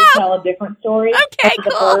inspired me to tell a different story. Okay, of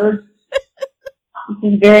the cool. birds.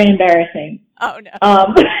 This is very embarrassing. Oh no.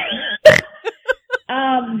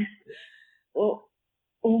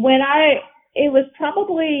 It was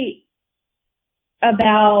probably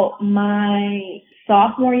about my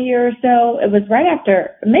sophomore year or so. It was right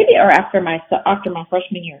after, after my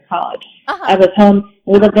freshman year of college. Uh-huh. I was home.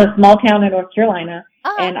 We lived in a small town in North Carolina,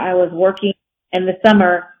 Uh-huh. and I was working in the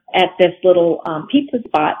summer at this little pizza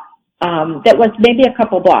spot that was maybe a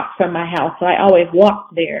couple blocks from my house. So I always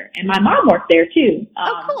walked there, and my mom worked there too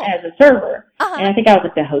cool. as a server. Uh-huh. And I think I was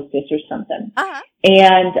like the hostess or something. Uh-huh.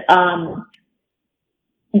 And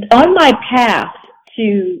on my path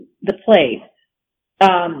to the place,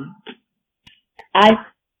 I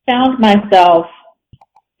found myself.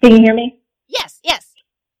 Can you hear me? Yes, yes.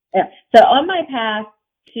 Yeah. So on my path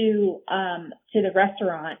to the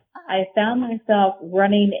restaurant, I found myself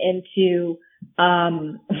running into.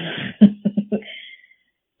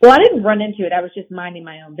 Well, I didn't run into it. I was just minding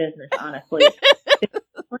my own business, honestly. This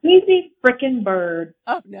crazy freaking bird.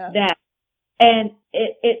 Oh no. And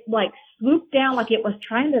it like swooped down like it was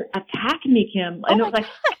trying to attack me, Kim. And it was like,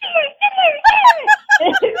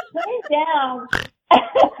 and it came down. I'm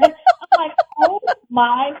like, oh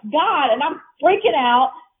my God. And I'm freaking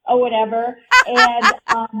out or whatever. And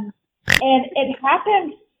it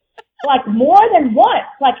happened like more than once.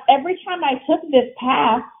 Like every time I took this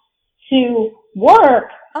path to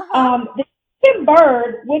work, this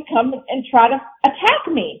bird would come and try to attack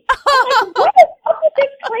me. I'm like, what is up with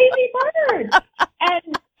this crazy bird?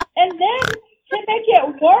 And then to make it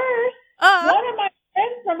worse, one of my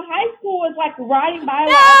friends from high school was like riding by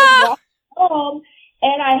while I was walking home,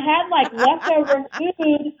 and I had like leftover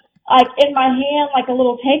food like in my hand, like a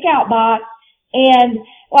little takeout box, and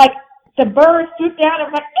like the bird swooped down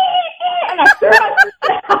and was like, and I threw it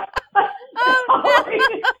out.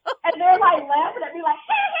 And they're like laughing at me like,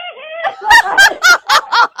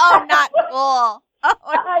 Oh, not cool. Oh,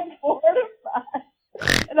 I'm mortified.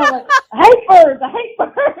 And I'm like, I hate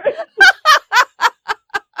birds.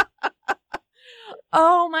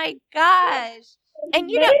 Oh my gosh. And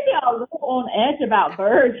you know, maybe I'm a little on edge about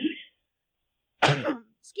birds.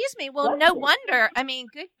 excuse me. Well, no wonder. I mean,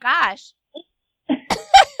 good gosh.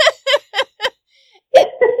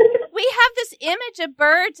 We have this image of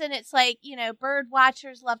birds, and it's like, you know, bird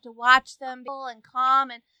watchers love to watch them and calm.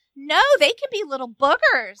 And no, they can be little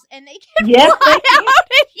boogers, and they can fly out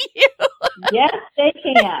at you. Yes, they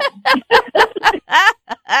can.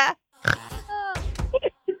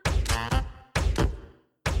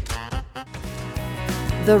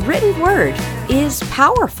 The written word is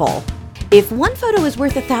powerful. If one photo is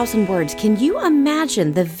worth 1,000 words, can you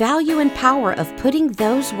imagine the value and power of putting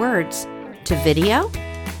those words to video?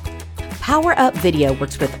 Power Up Video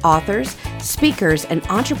works with authors, speakers, and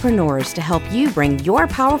entrepreneurs to help you bring your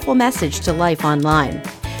powerful message to life online.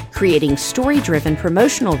 Creating story-driven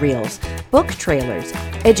promotional reels, book trailers,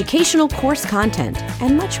 educational course content,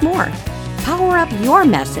 and much more. Power up your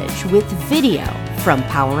message with video from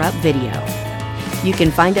Power Up Video. You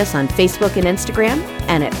can find us on Facebook and Instagram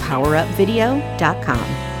and at powerupvideo.com.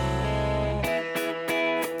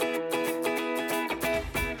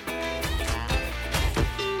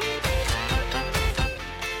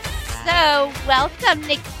 So, welcome,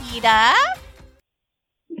 Nikita.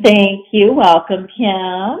 Thank you. Welcome,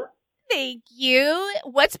 Kim. Thank you.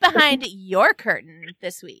 What's behind your curtain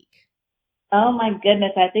this week? Oh my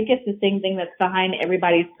goodness. I think it's the same thing that's behind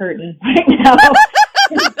everybody's curtain right now.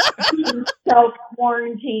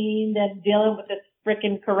 Self-quarantined and dealing with this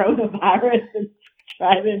freaking coronavirus is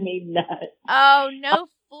driving me nuts. Oh, no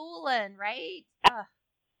fooling, right?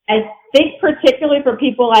 I think particularly for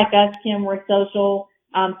people like us, Kim, we're social.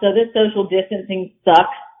 So this social distancing sucks.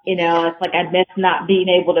 You know, it's like I miss not being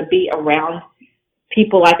able to be around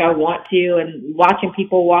people like I want to, and watching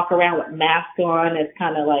people walk around with masks on is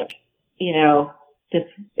kind of like, you know, just,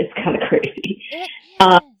 it's kind of crazy. It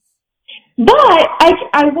is. But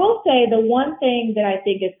I will say the one thing that I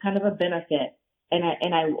think is kind of a benefit, and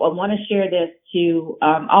I want to share this to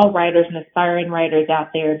all writers and aspiring writers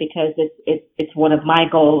out there, because it's one of my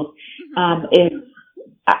goals, is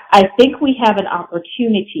I think we have an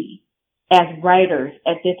opportunity as writers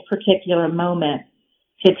at this particular moment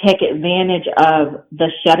to take advantage of the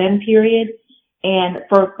shut-in period, and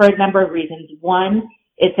for a number of reasons. One,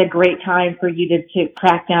 it's a great time for you to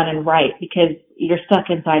crack down and write, because you're stuck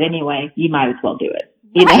inside anyway. You might as well do it.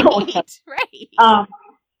 You know? Right.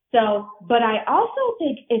 So, but I also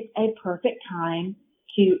think it's a perfect time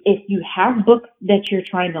to, if you have books that you're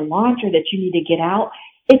trying to launch or that you need to get out,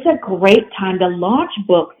 it's a great time to launch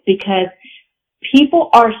books, because people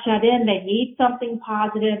are shut in. They need something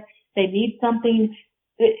positive. They need something.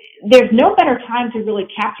 There's no better time to really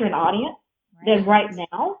capture an audience than right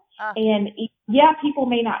now. And yeah, people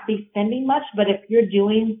may not be spending much, but if you're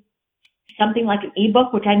doing something like an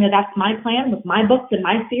ebook, which I know that's my plan with my books and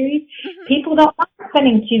my series, people don't mind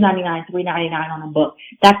spending $2.99, $3.99 on a book.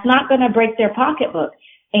 That's not going to break their pocketbook.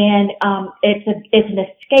 And it's an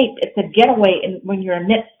escape. It's a getaway when you're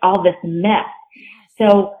amidst all this mess.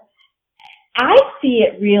 So I see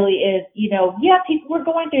it really is, you know, yeah, people are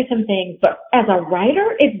going through some things, but as a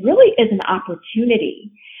writer, it really is an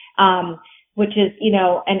opportunity, which is, you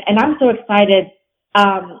know, and I'm so excited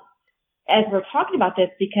as we're talking about this,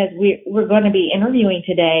 because we're going to be interviewing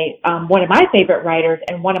today one of my favorite writers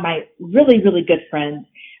and one of my really, really good friends,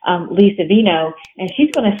 Lee Savino, and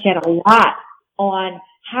she's going to shed a lot on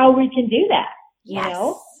how we can do that, you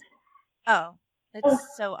know? Oh,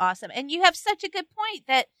 that's so awesome. And you have such a good point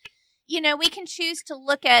that, you know, we can choose to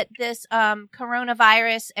look at this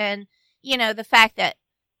coronavirus and, you know, the fact that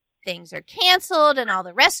things are canceled and all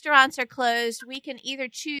the restaurants are closed. We can either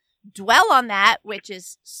choose to dwell on that, which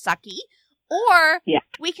is sucky, or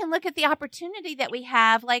we can look at the opportunity that we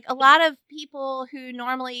have. Like, a lot of people who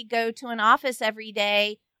normally go to an office every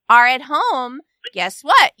day are at home. Guess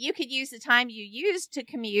what? You could use the time you used to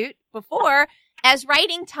commute before as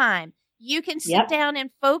writing time. You can sit down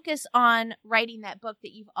and focus on writing that book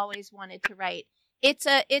that you've always wanted to write. It's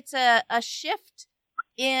a shift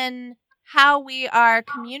in how we are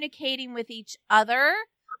communicating with each other.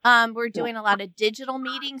 We're doing a lot of digital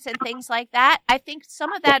meetings and things like that. I think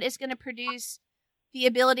some of that is going to produce the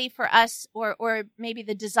ability for us, or maybe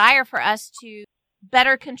the desire for us, to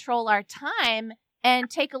better control our time and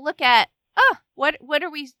take a look at, how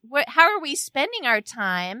are we spending our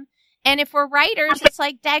time? And if we're writers, it's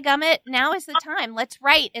like, dadgummit, now is the time. Let's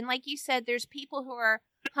write. And like you said, there's people who are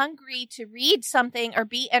hungry to read something or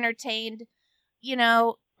be entertained. You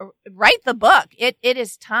know, write the book. It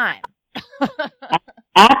is time.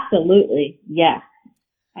 Absolutely. Yes.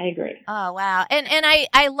 I agree. Oh, wow. And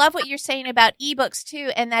I love what you're saying about ebooks too.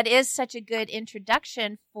 And that is such a good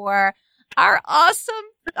introduction for our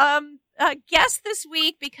awesome guest this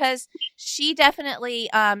week, because she definitely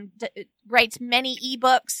writes many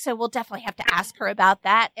ebooks. So we'll definitely have to ask her about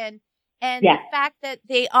that. And the fact that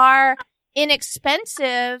they are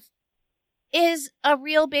inexpensive is a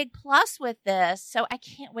real big plus with this. So I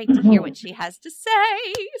can't wait to hear what she has to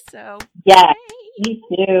say. So yes, me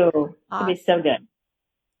too. Awesome. It'll be so good.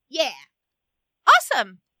 Yeah.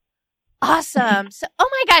 Awesome. So, oh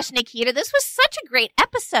my gosh, Nikita, this was such a great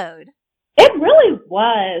episode. It really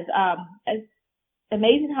was. It's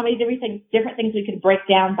amazing how many different things we could break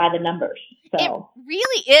down by the numbers. So it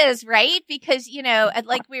really is, right? Because, you know,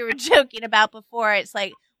 like we were joking about before, it's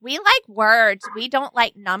like, we like words, we don't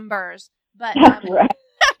like numbers. But right.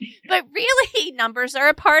 But really, numbers are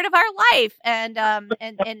a part of our life, and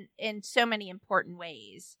in so many important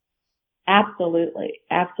ways. Absolutely.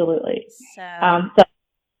 So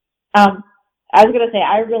I was going to say,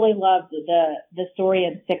 I really loved the story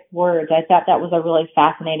in 6 words. I thought that was a really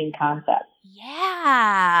fascinating concept.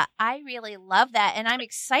 Yeah, I really love that. And I'm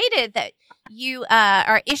excited that you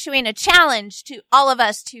are issuing a challenge to all of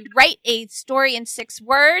us to write a story in 6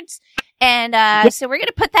 words. And so we're going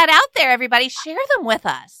to put that out there, everybody. Share them with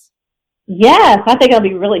us. Yes, I think it'll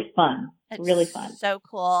be really fun. Really fun. So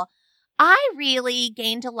cool. I really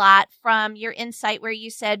gained a lot from your insight where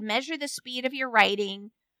you said measure the speed of your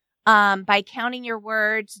writing by counting your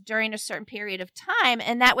words during a certain period of time.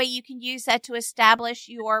 And that way you can use that to establish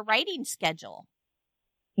your writing schedule.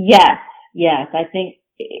 Yes. I think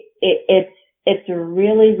it's a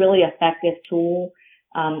really, really effective tool.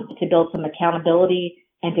 to build some accountability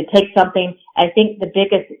and to take something. I think the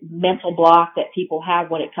biggest mental block that people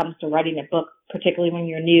have when it comes to writing a book, particularly when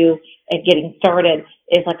you're new and getting started,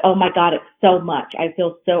 is like, oh my God, it's so much. I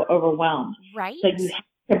feel so overwhelmed. Right. So you have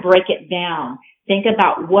to break it down. Think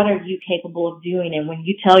about what are you capable of doing. And when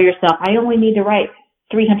you tell yourself, I only need to write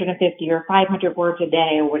 350 or 500 words a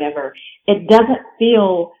day or whatever, it doesn't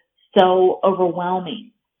feel so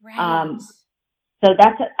overwhelming. Right. So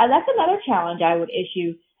that's another challenge I would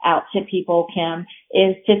issue out to people, Kim,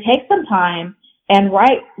 is to take some time and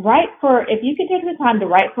write for, if you can take the time to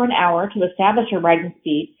write for an hour to establish your writing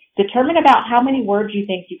speed, determine about how many words you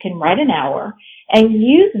think you can write an hour, and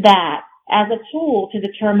use that as a tool to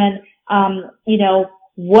determine,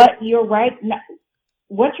 what your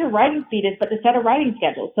writing speed is, but to set a writing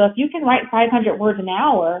schedule. So if you can write 500 words an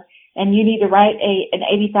hour and you need to write an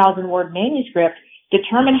 80,000 word manuscript,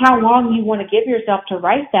 determine how long you want to give yourself to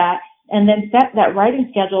write that, and then set that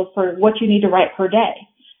writing schedule for what you need to write per day.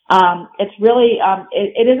 It's really,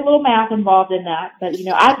 it is a little math involved in that, but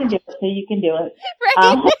I can do it, so you can do it.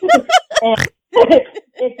 Right. And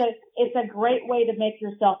it's a great way to make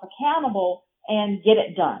yourself accountable and get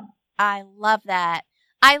it done. I love that.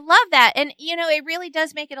 And, it really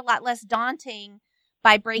does make it a lot less daunting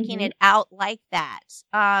by breaking it out like that.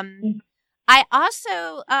 I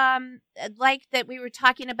also like that we were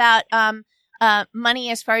talking about money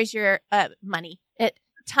as far as your money.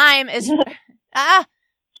 Time is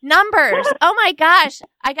numbers. Oh my gosh.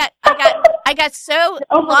 I got so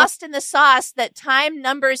lost in the sauce that time,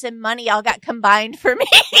 numbers, and money all got combined for me.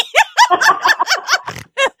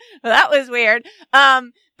 That was weird.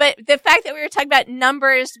 But the fact that we were talking about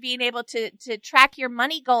numbers, being able to track your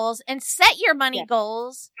money goals and set your money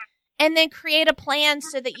goals, and then create a plan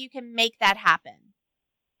so that you can make that happen.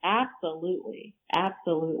 Absolutely.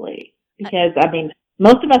 Because,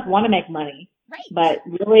 most of us want to make money, right? But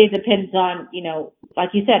really it depends on, like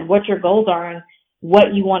you said, what your goals are and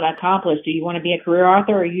what you want to accomplish. Do you want to be a career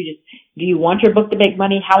author, or do you want your book to make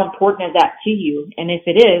money? How important is that to you? And if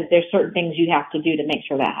it is, there's certain things you have to do to make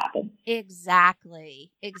sure that happens.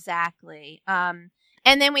 Exactly.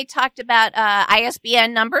 And then we talked about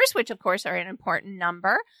ISBN numbers, which of course are an important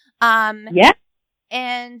number.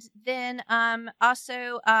 And then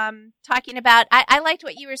also talking about, I liked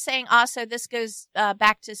what you were saying also. This goes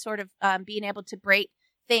back to sort of being able to break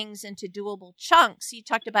things into doable chunks. You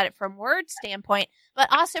talked about it from word standpoint, but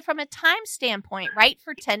also from a time standpoint, right?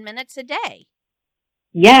 For 10 minutes a day.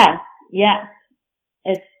 Yes.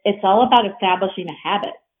 It's all about establishing a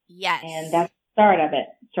habit. Yes. And that's the start of it.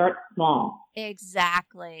 Start small.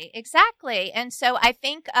 Exactly. And so I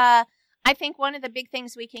think one of the big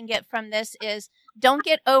things we can get from this is don't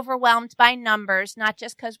get overwhelmed by numbers, not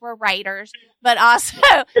just because we're writers, but also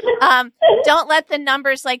don't let the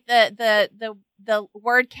numbers, like the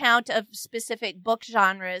word count of specific book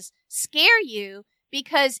genres, scare you,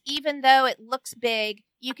 because even though it looks big,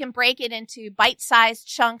 you can break it into bite-sized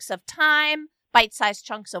chunks of time, bite-sized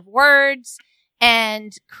chunks of words,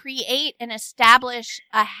 and create and establish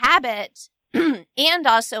a habit and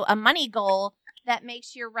also a money goal that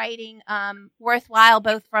makes your writing worthwhile,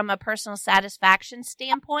 both from a personal satisfaction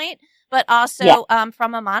standpoint, but also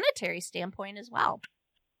from a monetary standpoint as well.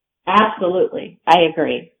 Absolutely. I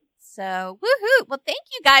agree. So, woohoo. Well, thank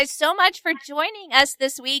you guys so much for joining us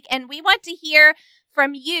this week. And we want to hear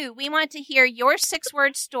from you. We want to hear your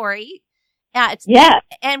 6-word story.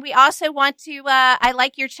 And we also want to, I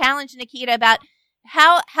like your challenge, Nikita, about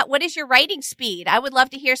what is your writing speed? I would love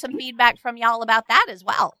to hear some feedback from y'all about that as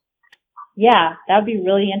well. Yeah, that would be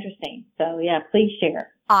really interesting. So, please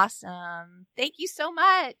share. Awesome. Thank you so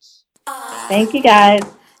much. Thank you, guys.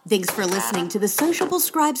 Thanks for listening to the Sociable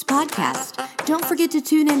Scribes podcast. Don't forget to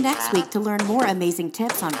tune in next week to learn more amazing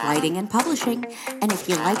tips on writing and publishing. And if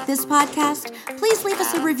you like this podcast, please leave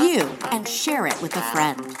us a review and share it with a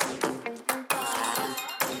friend.